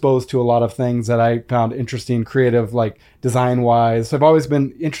definitely exposed to a lot of things that I found interesting, creative, like design wise. So I've always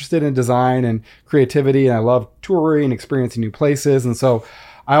been interested in design and creativity, and I love touring and experiencing new places. And so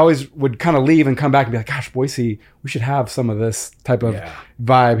I always would kind of leave and come back and be like, gosh, Boise, we should have some of this type of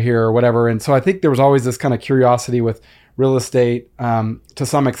vibe here or whatever. And so I think there was always this kind of curiosity with real estate to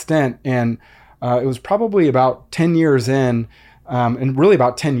some extent. And it was probably about 10 years in, and really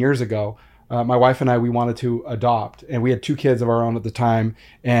about 10 years ago, my wife and I, we wanted to adopt, and we had 2 kids of our own at the time.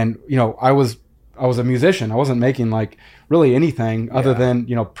 And, I was a musician. I wasn't making like really anything other than,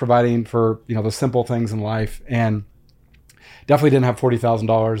 providing for, the simple things in life. And definitely didn't have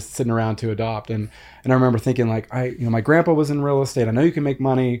 $40,000 sitting around to adopt. And I remember thinking like, my grandpa was in real estate. I know you can make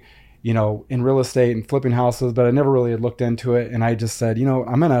money, in real estate and flipping houses, but I never really had looked into it. And I just said,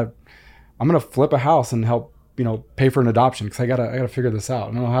 I'm going to flip a house and help, pay for an adoption, because I gotta figure this out.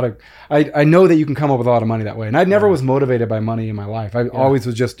 I don't know how to. I know that you can come up with a lot of money that way, and I never was motivated by money in my life. I always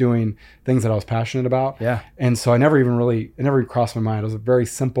was just doing things that I was passionate about. Yeah, and so it never even crossed my mind. I was a very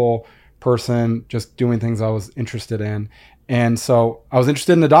simple person, just doing things I was interested in, and so I was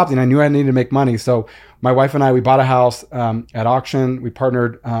interested in adopting. I knew I needed to make money, so my wife and I, we bought a house at auction. We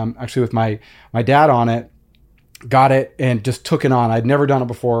partnered actually with my dad on it, got it, and just took it on. I'd never done it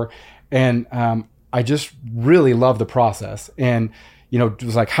before, and I just really love the process, and it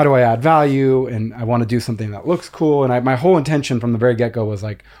was like, how do I add value? And I want to do something that looks cool. And my whole intention from the very get-go was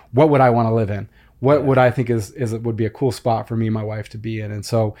like, what would I want to live in? What would I think would be a cool spot for me and my wife to be in? And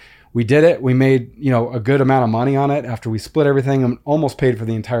so we did it. We made a good amount of money on it after we split everything, and almost paid for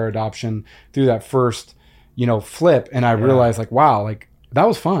the entire adoption through that first flip. And I realized like, wow, like that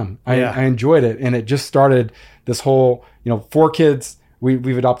was fun. I enjoyed it, and it just started this whole 4 kids.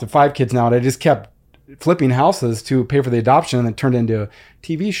 We've adopted 5 kids now, and I just kept flipping houses to pay for the adoption, and it turned into a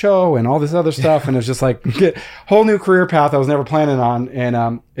TV show and all this other stuff. And it's just like a whole new career path I was never planning on.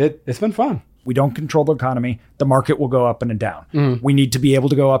 And it's been fun. We don't control the economy. The market will go up and down. We need to be able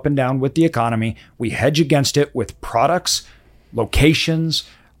to go up and down with the economy. We hedge against it with products, locations,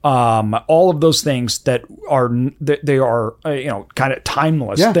 all of those things that are kind of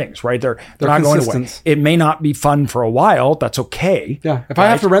timeless things, right? They're not going away. It may not be fun for a while. That's okay. Yeah. If I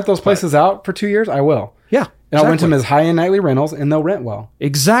have to rent those places out for 2 years, I will. Yeah. And I'll rent them as high-end nightly rentals, and they'll rent well.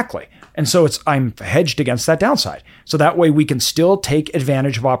 Exactly. And so I'm hedged against that downside. So that way we can still take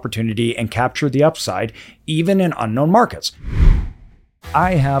advantage of opportunity and capture the upside, even in unknown markets.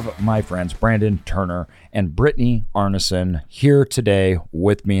 I have my friends Brandon Turner and Brittany Arneson here today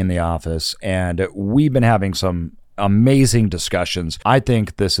with me in the office, and we've been having some amazing discussions. I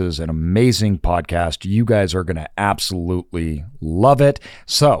think this is an amazing podcast. You guys are going to absolutely love it.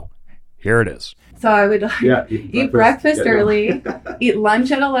 So here it is. So I would eat breakfast early, eat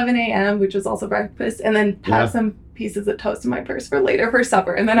lunch at 11 a.m., which was also breakfast, and then have some pieces of toast in my purse for later for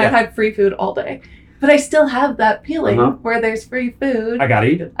supper. And then I had free food all day. but I still have that feeling where there's free food. I gotta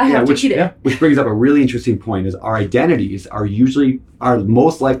eat it. I have to eat it. Which brings up a really interesting point: is our identities are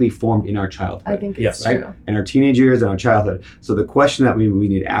most likely formed in our childhood. I think it's true. In our teenage years and our childhood. So the question that we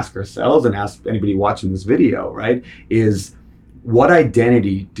need to ask ourselves and ask anybody watching this video, right, is what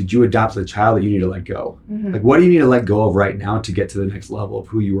identity did you adopt as a child that you need to let go? Mm-hmm. Like, what do you need to let go of right now to get to the next level of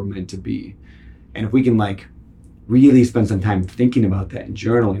who you were meant to be? And if we can really spend some time thinking about that and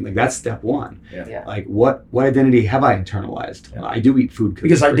journaling, that's step one. Yeah. Like what identity have I internalized? Yeah. I do eat food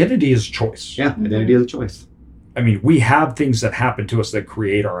because identity is choice. Yeah, identity is a choice. I mean, we have things that happen to us that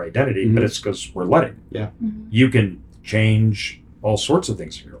create our identity, but it's because we're letting. Yeah. You can change all sorts of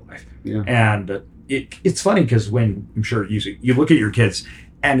things in your life. Yeah. And it's funny because when I'm sure you look at your kids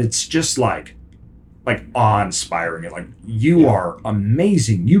and it's just like awe-inspiring. You are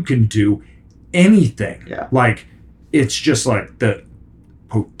amazing. You can do anything. Yeah. It's just the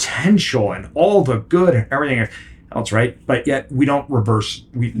potential and all the good and everything else, right? But yet we don't reverse.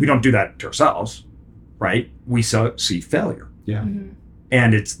 We don't do that to ourselves, right? We see failure. Yeah. Mm-hmm.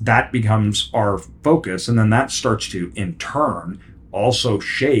 And that becomes our focus, and then that starts to in turn also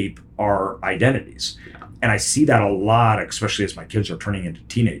shape our identities. Yeah. And I see that a lot, especially as my kids are turning into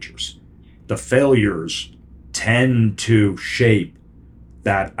teenagers. The failures tend to shape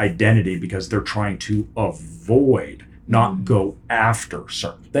that identity because they're trying to avoid, not go after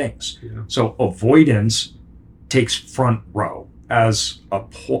certain things. Yeah. So avoidance takes front row as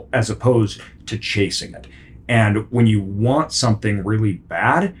opposed to chasing it. And when you want something really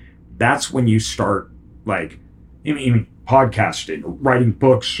bad, that's when you start even podcasting or writing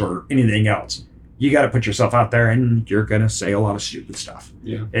books or anything else. You got to put yourself out there and you're going to say a lot of stupid stuff.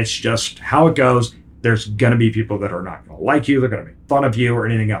 Yeah. It's just how it goes. There's going to be people that are not going to like you. They're going to make fun of you or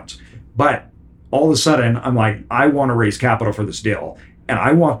anything else. But all of a sudden, I'm like, I want to raise capital for this deal. And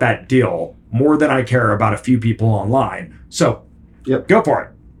I want that deal more than I care about a few people online. So go for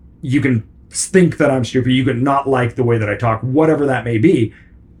it. You can think that I'm stupid. You can not like the way that I talk, whatever that may be.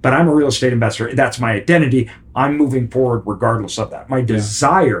 But I'm a real estate investor. That's my identity. I'm moving forward regardless of that. My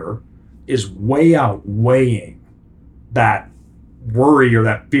desire is way outweighing that worry or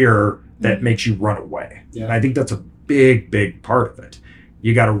that fear that makes you run away. Yeah. And I think that's a big, big part of it.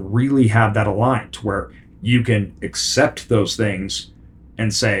 You got to really have that aligned to where you can accept those things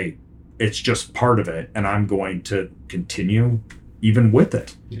and say, it's just part of it, and I'm going to continue even with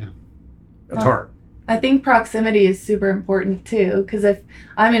it. Yeah. That's hard. I think proximity is super important too, because if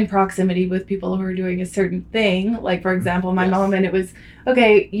I'm in proximity with people who are doing a certain thing, like for example, my mom, and it was,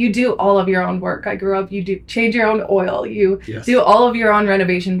 okay, you do all of your own work. I grew up, you do change your own oil, you do all of your own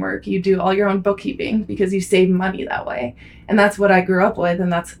renovation work, you do all your own bookkeeping because you save money that way. And that's what I grew up with,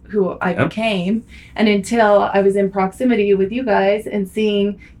 and that's who I became. And until I was in proximity with you guys and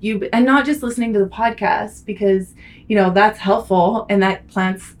seeing you, and not just listening to the podcast, because that's helpful and that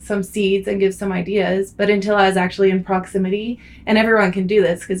plants some seeds and gives some ideas. But until I was actually in proximity, and everyone can do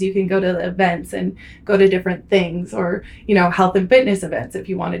this because you can go to the events and go to different things, or, health and fitness events if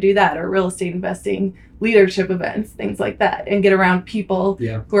you want to do that, or real estate investing, leadership events, things like that, and get around people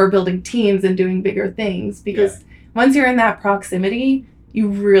who are building teams and doing bigger things. Because once you're in that proximity, you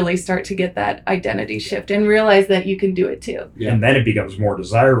really start to get that identity shift and realize that you can do it too. Yeah. And then it becomes more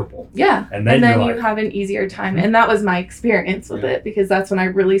desirable. Yeah. And then you have an easier time. And that was my experience with it, because that's when I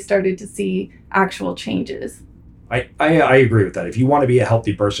really started to see actual changes. I agree with that. If you want to be a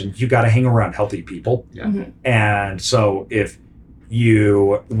healthy person, you got to hang around healthy people. Yeah. Mm-hmm. And so if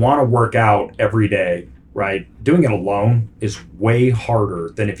you want to work out every day, right, doing it alone is way harder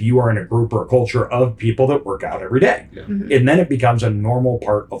than if you are in a group or a culture of people that work out every day. Yeah. Mm-hmm. And then it becomes a normal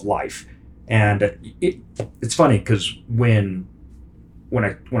part of life. And it's funny because when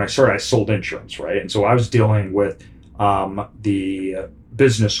I started, I sold insurance, right? And so I was dealing with the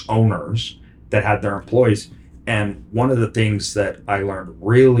business owners that had their employees. And one of the things that I learned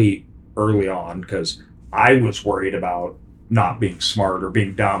really early on, because I was worried about not being smart or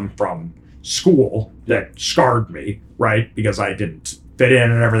being dumb from school, that scarred me, right? Because I didn't fit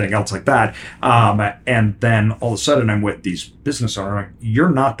in and everything else like that. And then all of a sudden I'm with these business owners, like, you're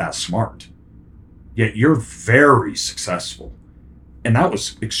not that smart, yet you're very successful. And that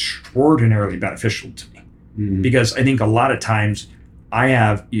was extraordinarily beneficial to me, because I think a lot of times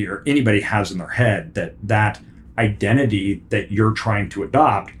anybody has in their head that identity that you're trying to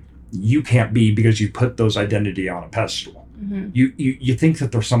adopt, you can't be, because you put those identity on a pedestal. Mm-hmm. You think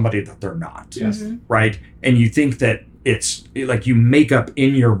that they're somebody that they're not, right? And you think that it's like you make up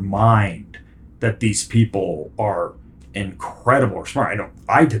in your mind that these people are incredible or smart.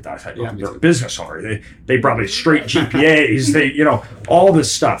 I did that. They're a business owner. They probably straight GPAs. They all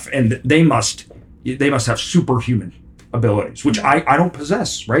this stuff, and they must they must have superhuman abilities, which I don't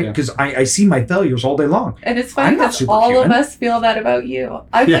possess, right? Because I see my failures all day long. And it's funny because all of us feel that about you.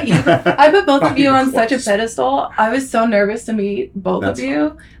 I put both of you on such a pedestal. I was so nervous to meet both of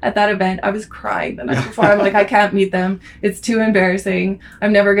you at that event. I was crying the night before. I'm like, I can't meet them. It's too embarrassing.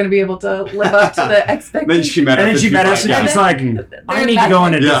 I'm never going to be able to live up to the expectations. Then she met us and she's like, I need to go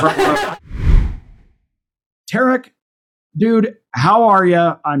in a different way. Tarek, dude, how are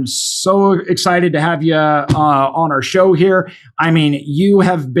you? I'm so excited to have you on our show here. I mean, you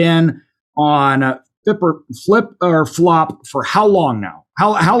have been on Flip or Flop for how long now?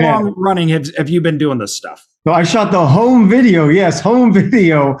 How long running have you been doing this stuff? So I shot the home video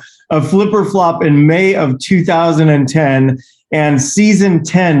of Flip or Flop in May of 2010, and season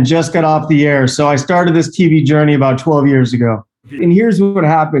 10 just got off the air. So I started this TV journey about 12 years ago. And here's what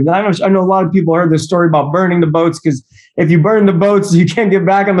happened. I know a lot of people heard this story about burning the boats, because if you burn the boats, you can't get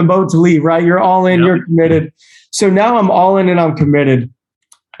back on the boat to leave, right? You're all in, you're committed. So now I'm all in and I'm committed.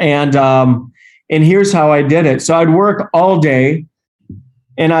 And here's how I did it. So I'd work all day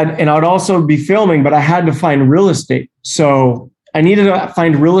and I'd also be filming, but I had to find real estate. So I needed to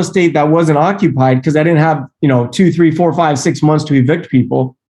find real estate that wasn't occupied, because I didn't have, 2, 3, 4, 5, 6 months to evict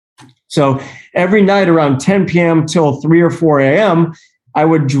people. So every night around 10 p.m. till 3 or 4 a.m., I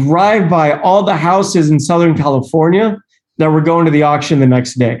would drive by all the houses in Southern California that were going to the auction the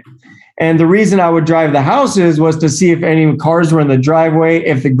next day. And the reason I would drive the houses was to see if any cars were in the driveway,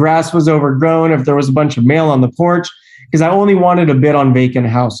 if the grass was overgrown, if there was a bunch of mail on the porch, because I only wanted to bid on vacant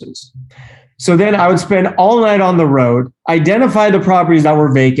houses. So then I would spend all night on the road, identify the properties that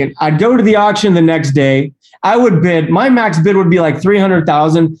were vacant. I'd go to the auction the next day. I would bid. My max bid would be like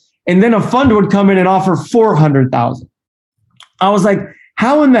 $300,000. And then a fund would come in and offer $400,000. I was like,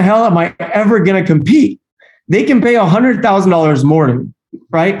 how in the hell am I ever going to compete? They can pay $100,000 more to me,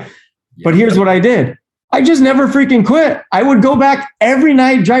 right? But here's what I did. I just never freaking quit. I would go back every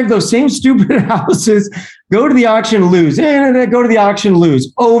night, drive those same stupid houses, go to the auction, lose, and then go to the auction,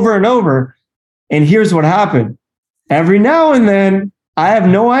 lose, over and over. And here's what happened. Every now and then, I have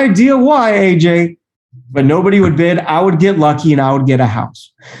no idea why, AJ, but nobody would bid. I would get lucky and I would get a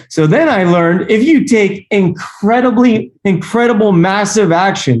house. So then I learned, if you take incredible, massive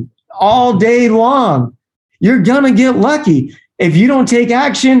action all day long, you're going to get lucky. If you don't take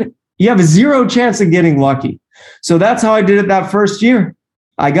action, you have a 0 chance of getting lucky. So that's how I did it that first year.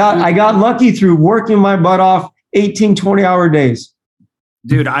 I got lucky through working my butt off 18, 20-hour days.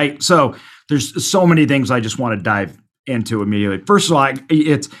 Dude, so there's so many things I just want to dive into immediately. First of all,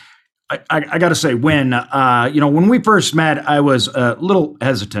 I got to say, when we first met, I was a little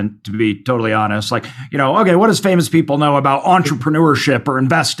hesitant, to be totally honest. Like, okay, what does famous people know about entrepreneurship or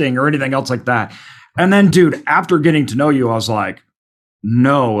investing or anything else like that? And then, dude, after getting to know you, I was like,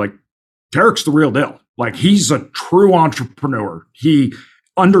 no, like, Tarek's the real deal. Like, he's a true entrepreneur. He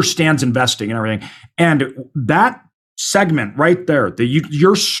understands investing and everything. And that segment right there,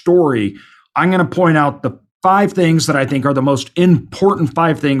 your story, I'm going to point out the 5 things that I think are the most important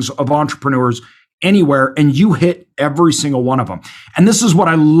 5 things of entrepreneurs anywhere, and you hit every single one of them. And this is what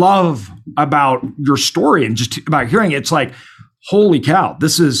I love about your story and just about hearing it. It's like, holy cow,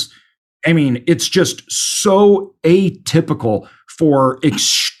 it's just so atypical for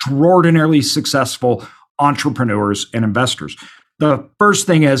extraordinarily successful entrepreneurs and investors. The first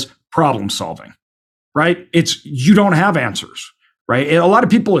thing is problem solving, right? You don't have answers. Right? A lot of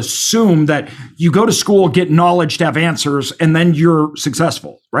people assume that you go to school, get knowledge to have answers, and then you're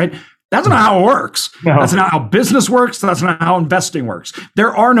successful, right? That's not how it works. No. That's not how business works. That's not how investing works.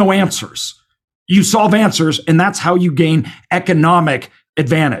 There are no answers. You solve answers, and that's how you gain economic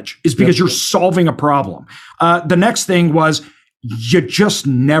advantage, is because you're solving a problem. The next thing was you just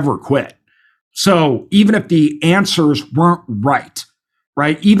never quit. So even if the answers weren't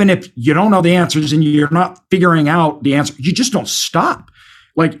right? Even if you don't know the answers and you're not figuring out the answer, you just don't stop.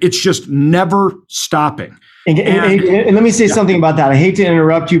 Like, it's just never stopping. And let me say something about that. I hate to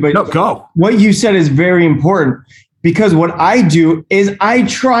interrupt you, but no, go. What you said is very important, because what I do is I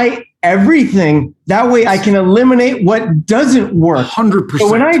try everything. That way I can eliminate what doesn't work. 100%. So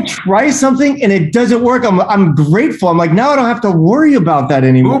when I try something and it doesn't work, I'm grateful. I'm like, now I don't have to worry about that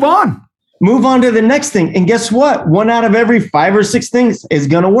anymore. Move on to the next thing. And guess what? 1 out of every 5 or 6 things is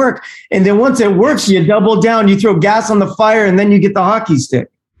going to work. And then once it works, you double down, you throw gas on the fire, and then you get the hockey stick.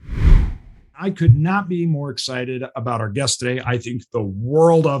 I could not be more excited about our guest today. I think the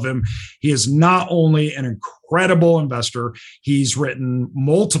world of him. He is not only an incredible investor, he's written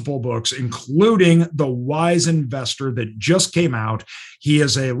multiple books, including The Wise Investor that just came out. He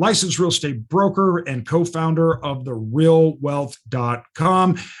is a licensed real estate broker and co-founder of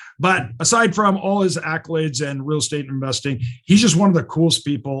therealwealth.com. But aside from all his accolades and real estate investing, he's just one of the coolest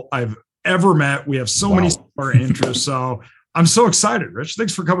people I've ever met. We have so many similar interests. So I'm so excited, Rich.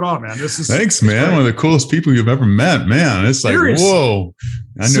 Thanks for coming on, man. Thanks, man. Great. One of the coolest people you've ever met, man. It's like, whoa.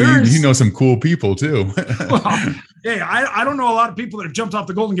 I know you know some cool people too. Well, hey, I don't know a lot of people that have jumped off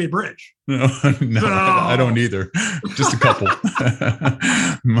the Golden Gate Bridge. No, so. I don't either. Just a couple.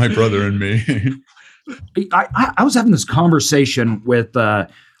 My brother and me. I was having this conversation with a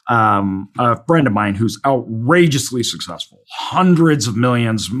friend of mine who's outrageously successful, hundreds of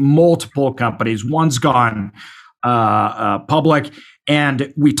millions, multiple companies. One's gone public.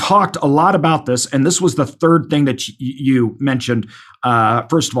 And we talked a lot about this. And this was the third thing that you mentioned.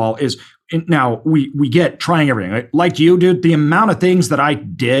 First of all, is now we get trying everything. Right? Like you, dude, the amount of things that I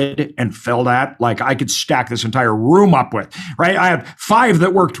did and failed at, like I could stack this entire room up with, right? I had 5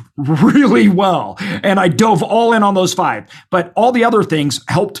 that worked really well and I dove all in on those 5, but all the other things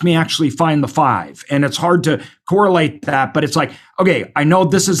helped me actually find the 5. And it's hard to correlate that, but it's like, okay, I know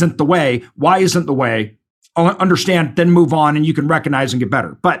this isn't the way. Why isn't the way? Understand, then move on, and you can recognize and get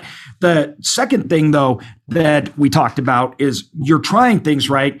better. But the second thing, though, that we talked about is you're trying things,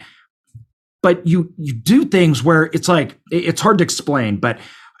 right? But you do things where it's like, it's hard to explain, but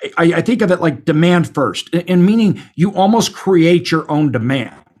I think of it like demand first, and meaning you almost create your own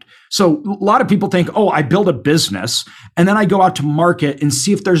demand. So a lot of people think, oh, I build a business and then I go out to market and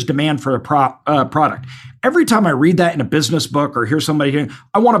see if there's demand for a product. Every time I read that in a business book or hear somebody here,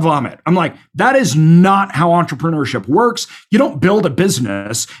 I want to vomit. I'm like, that is not how entrepreneurship works. You don't build a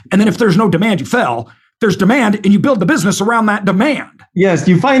business and then if there's no demand, you fail. There's demand and you build the business around that demand. Yes,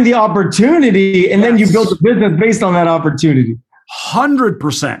 you find the opportunity and then you build the business based on that opportunity.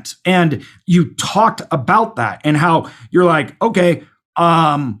 100%. And you talked about that and how you're like, okay,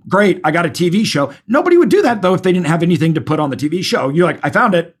 great, I got a TV show. Nobody would do that though if they didn't have anything to put on the TV show. You're like, I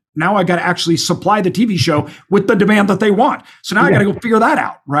found it. Now I got to actually supply the TV show with the demand that they want. So now I got to go figure that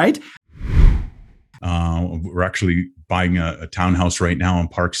out, right? We're actually buying a townhouse right now in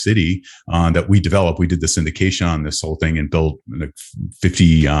Park City that we developed. We did the syndication on this whole thing and built like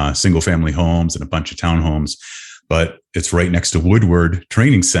 50 single family homes and a bunch of townhomes. But it's right next to Woodward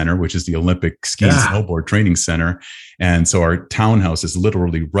Training Center, which is the Olympic ski and snowboard training center. And so our townhouse is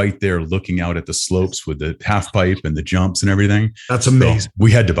literally right there looking out at the slopes with the half pipe and the jumps and everything. That's amazing. So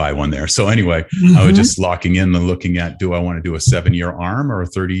we had to buy one there. So anyway, I was just locking in and looking at, do I want to do a 7-year ARM or a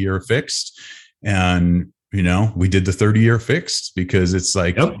 30-year fixed? And, you know, we did the 30-year fixed because it's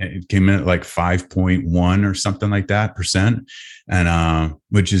like, it came in at like 5.1 or something like that % and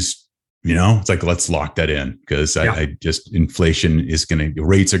which is, you know, it's like, let's lock that in because I just, inflation is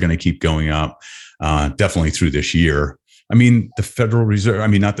rates are going to keep going up definitely through this year. I mean, the Federal Reserve,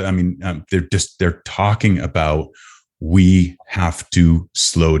 they're talking about, we have to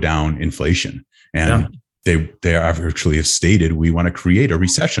slow down inflation and they actually have stated, we want to create a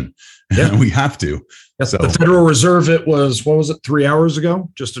recession. Yeah. We have to. So the Federal Reserve, it was, 3 hours ago,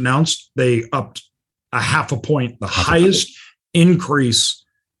 just announced they upped a 0.5 point, the highest increase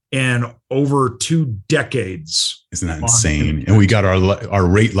in over 2 decades. Isn't that insane? And we got our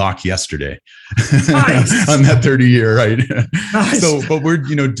rate lock yesterday on that 30-year, right? Nice. So, but we're,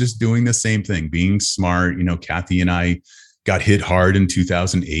 just doing the same thing, being smart. Kathy and I got hit hard in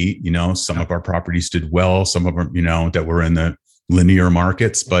 2008. Some of our properties did well, some of them, that were in the linear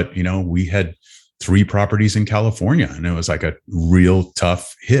markets, but, we had 3 properties in California and it was like a real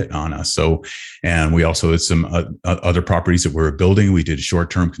tough hit on us. So, and we also had some other properties that we were building. We did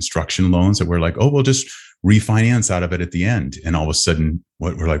short-term construction loans that we're like, oh, we'll just refinance out of it at the end. And all of a sudden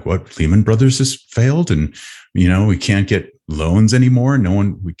we're like, what, Lehman Brothers has failed. And, we can't get loans anymore.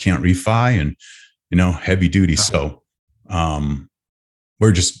 We can't refi and, heavy duty. So,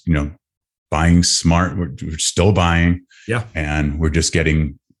 we're just, buying smart. We're still buying. Yeah. And we're just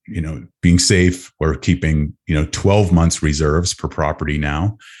getting, being safe. We're keeping, 12 months reserves per property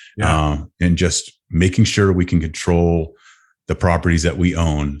now. Yeah. And just making sure we can control the properties that we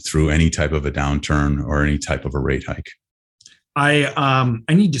own through any type of a downturn or any type of a rate hike. I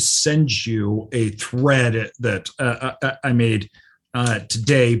need to send you a thread that I made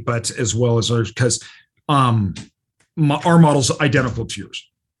today, but as well as others, because our model's identical to yours.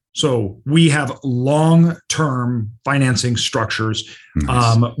 So we have long-term financing structures.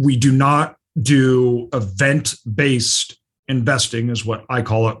 Nice. We do not do event-based investing is what I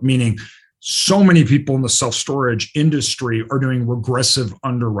call it, meaning so many people in the self-storage industry are doing regressive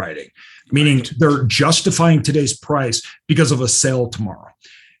underwriting, meaning they're justifying today's price because of a sale tomorrow.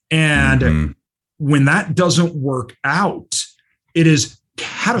 And when that doesn't work out, it is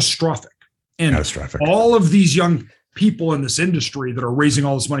catastrophic. And all of these young people in this industry that are raising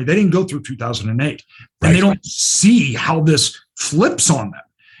all this money, they didn't go through 2008 and they don't see how this flips on them.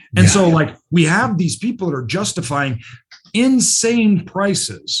 And so like we have these people that are justifying insane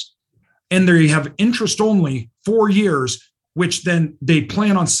prices and they have interest only 4 years, which then they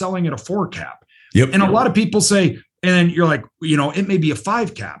plan on selling at a 4 cap. And a lot of people say, and then you're like, it may be a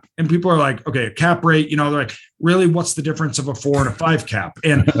 5 cap. And people are like, okay, a cap rate, they're like, really, what's the difference of a 4 and a 5 cap?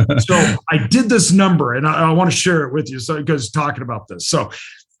 And so I did this number and I want to share it with you. So because talking about this. So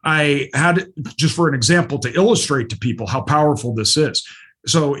I had, just for an example, to illustrate to people how powerful this is.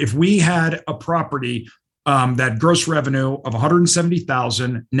 So if we had a property that gross revenue of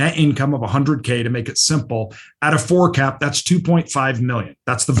 170,000, net income of 100K, to make it simple, at a 4 cap, that's 2.5 million.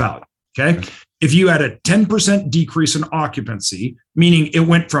 That's the value. Okay. If you had a 10% decrease in occupancy, meaning it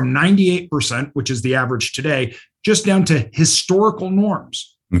went from 98%, which is the average today, just down to historical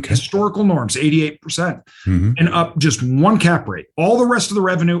norms, historical norms, 88%, and up just 1 cap rate. All the rest of the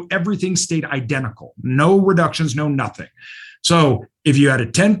revenue, everything stayed identical. No reductions, no nothing. So if you had a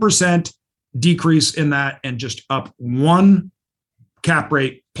 10% decrease in that and just up 1 cap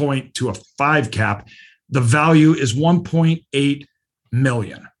rate point to a 5 cap, the value is 1.8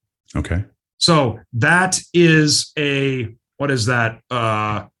 million. Okay. So that is what is that?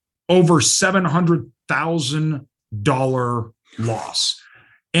 Over $700,000 loss.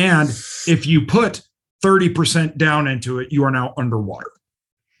 And if you put 30% down into it, you are now underwater.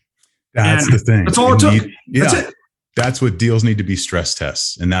 That's the thing. That's all it took. That's it. That's what deals need to be stress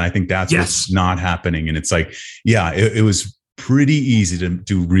tests. And I think that's what's not happening. And it's like, it was pretty easy to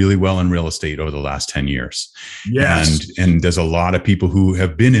do really well in real estate over the last 10 years. And there's a lot of people who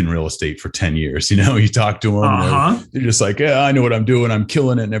have been in real estate for 10 years. You talk to them, they're just like, I know what I'm doing. I'm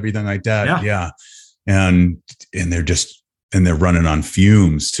killing it and everything like that. And they're running on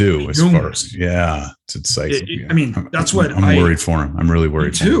fumes too, as far as, it's like, that's what I'm worried for them. I'm really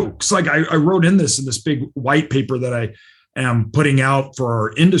worried too. Because like I wrote in this big white paper that I am putting out for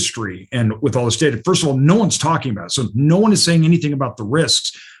our industry and with all this data. First of all, no one's talking about it. So no one is saying anything about the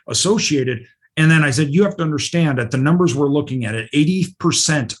risks associated. And then I said, you have to understand that the numbers we're looking at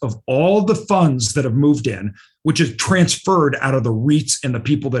 80% of all the funds that have moved in, which is transferred out of the REITs and the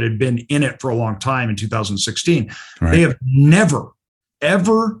people that had been in it for a long time in 2016, they have never,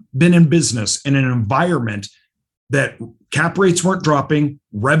 ever been in business in an environment that cap rates weren't dropping,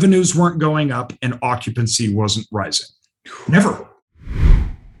 revenues weren't going up, and occupancy wasn't rising. Never.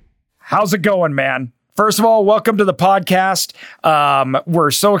 How's it going, man? First of all, welcome to the podcast. We're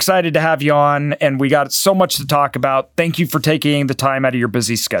so excited to have you on, and we got so much to talk about. Thank you for taking the time out of your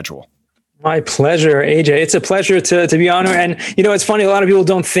busy schedule. My pleasure, AJ. It's a pleasure to be on here. And, it's funny. A lot of people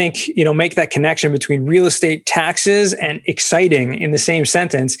don't think, make that connection between real estate taxes and exciting in the same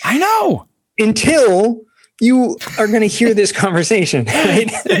sentence. I know. Until you are going to hear this conversation.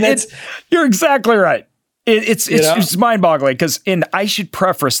 Right? And you're exactly right. It's mind-boggling and I should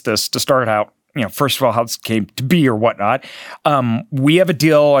preface this to start out. First of all, how this came to be or whatnot. We have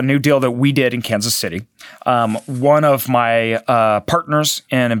a new deal that we did in Kansas City. One of my partners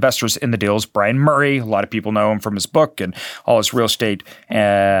and investors in the deal is Brian Murray. A lot of people know him from his book and all his real estate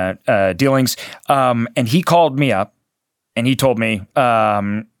dealings. And he called me up and he told me,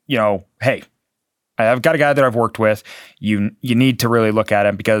 hey, I've got a guy that I've worked with. You need to really look at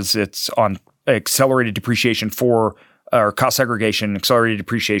him because it's on accelerated depreciation or cost segregation, accelerated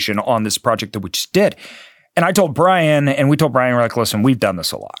depreciation on this project that we just did. And I told Brian, and we told Brian, we're like, listen, we've done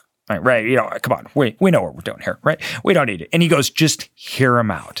this a lot, right? Come on, we know what we're doing here, right? We don't need it. And he goes, just hear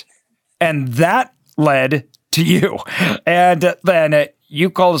him out. And that led to you. And then you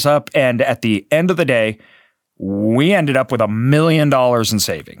called us up, and at the end of the day, we ended up with $1 million in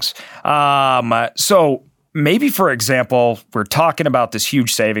savings. So maybe, for example, we're talking about this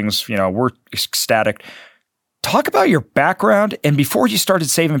huge savings, we're ecstatic. Talk about your background, and before you started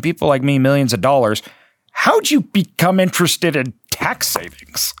saving people like me millions of dollars, how'd you become interested in tax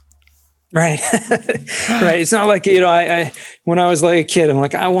savings? Right. Right. It's not like, I when I was like a kid, I'm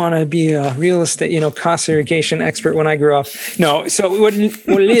like, I want to be a real estate, cost segregation expert when I grew up. No. So what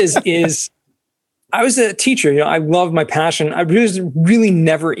it is I was a teacher. I love my passion. I was really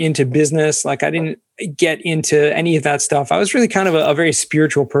never into business. Like I didn't get into any of that stuff. I was really kind of a very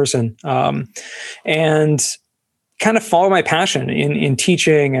spiritual person. And kind of follow my passion in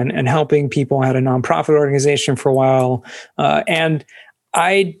teaching and helping people. I had a nonprofit organization for a while. And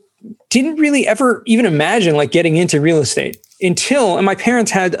I didn't really ever even imagine like getting into real estate and my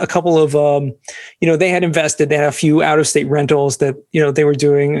parents had a couple of, they had invested, they had a few out of state rentals that, they were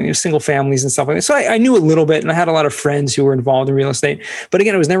doing single families and stuff like that. So I knew a little bit and I had a lot of friends who were involved in real estate, but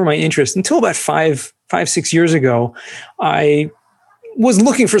again, it was never my interest until about 6 years ago. I was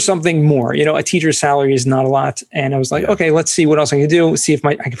looking for something more, a teacher's salary is not a lot. And I was like, okay, let's see what else I can do. See if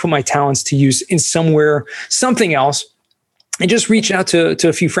I can put my talents to use in something else. And just reached out to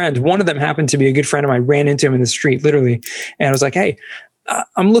a few friends. One of them happened to be a good friend of mine. Ran into him in the street, literally. And I was like, hey,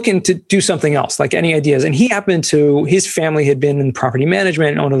 I'm looking to do something else, like any ideas. And his family had been in property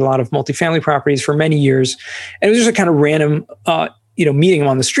management, owned a lot of multifamily properties for many years. And it was just a kind of random, meeting him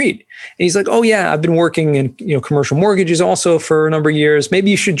on the street. And he's like, oh yeah, I've been working in, commercial mortgages also for a number of years.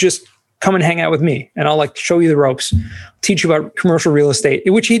 Maybe you should just come and hang out with me and I'll like show you the ropes, teach you about commercial real estate,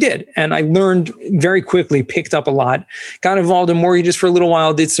 which he did. And I learned very quickly, picked up a lot, got involved in mortgages for a little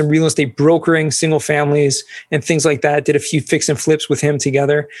while, did some real estate brokering, single families and things like that. Did a few fix and flips with him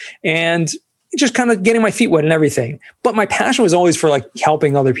together and just kind of getting my feet wet and everything. But my passion was always for like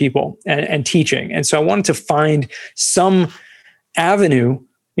helping other people and teaching. And so I wanted to find some avenue,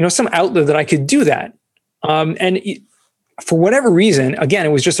 some outlet that I could do that. For whatever reason, again, it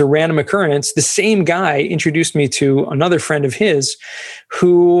was just a random occurrence. The same guy introduced me to another friend of his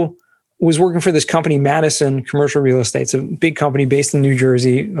who was working for this company, Madison Commercial Real Estate. It's a big company based in New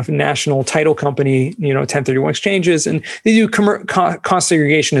Jersey, a national title company, 1031 exchanges, and they do cost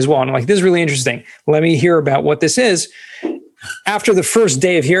segregation as well. And I'm like, this is really interesting. Let me hear about what this is. After the first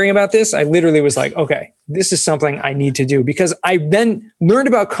day of hearing about this, I literally was like, okay, this is something I need to do because I then learned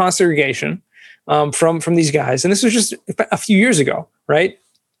about cost segregation from these guys. And this was just a few years ago, right?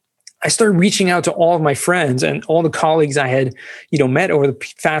 I started reaching out to all of my friends and all the colleagues I had, met over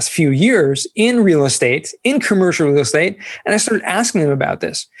the past few years in real estate, in commercial real estate. And I started asking them about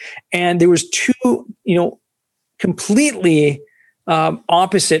this. And there was two, completely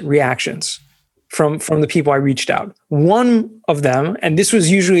opposite reactions from the people I reached out. One of them, and this was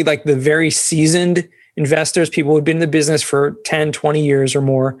usually like the very seasoned investors, people who'd been in the business for 10, 20 years or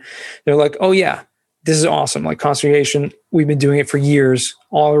more. They're like, oh yeah, this is awesome. Like cost segregation, we've been doing it for years.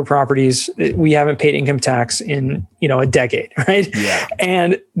 All our properties, we haven't paid income tax in, a decade, right? Yeah.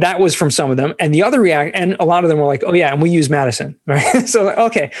 And that was from some of them. And the other and a lot of them were like, oh yeah, and we use Madison, right? So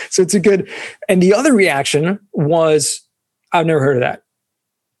okay, so it's a good, and the other reaction was, I've never heard of that.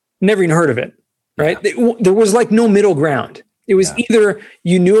 Never even heard of it, right? Yeah. There was like no middle ground. It was either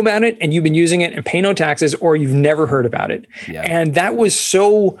you knew about it and you've been using it and pay no taxes, or you've never heard about it. Yeah. And that was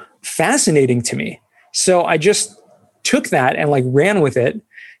so fascinating to me. So I just took that and like ran with it,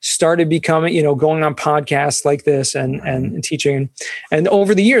 started becoming, going on podcasts like this and teaching. And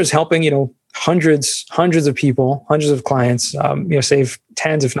over the years, helping, hundreds of people, hundreds of clients, save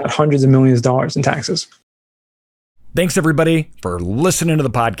tens, if not hundreds of millions of dollars in taxes. Thanks, everybody, for listening to the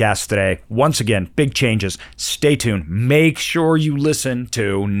podcast today. Once again, big changes. Stay tuned. Make sure you listen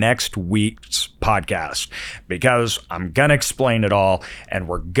to next week's podcast because I'm going to explain it all and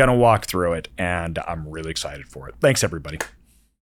we're going to walk through it, and I'm really excited for it. Thanks, everybody.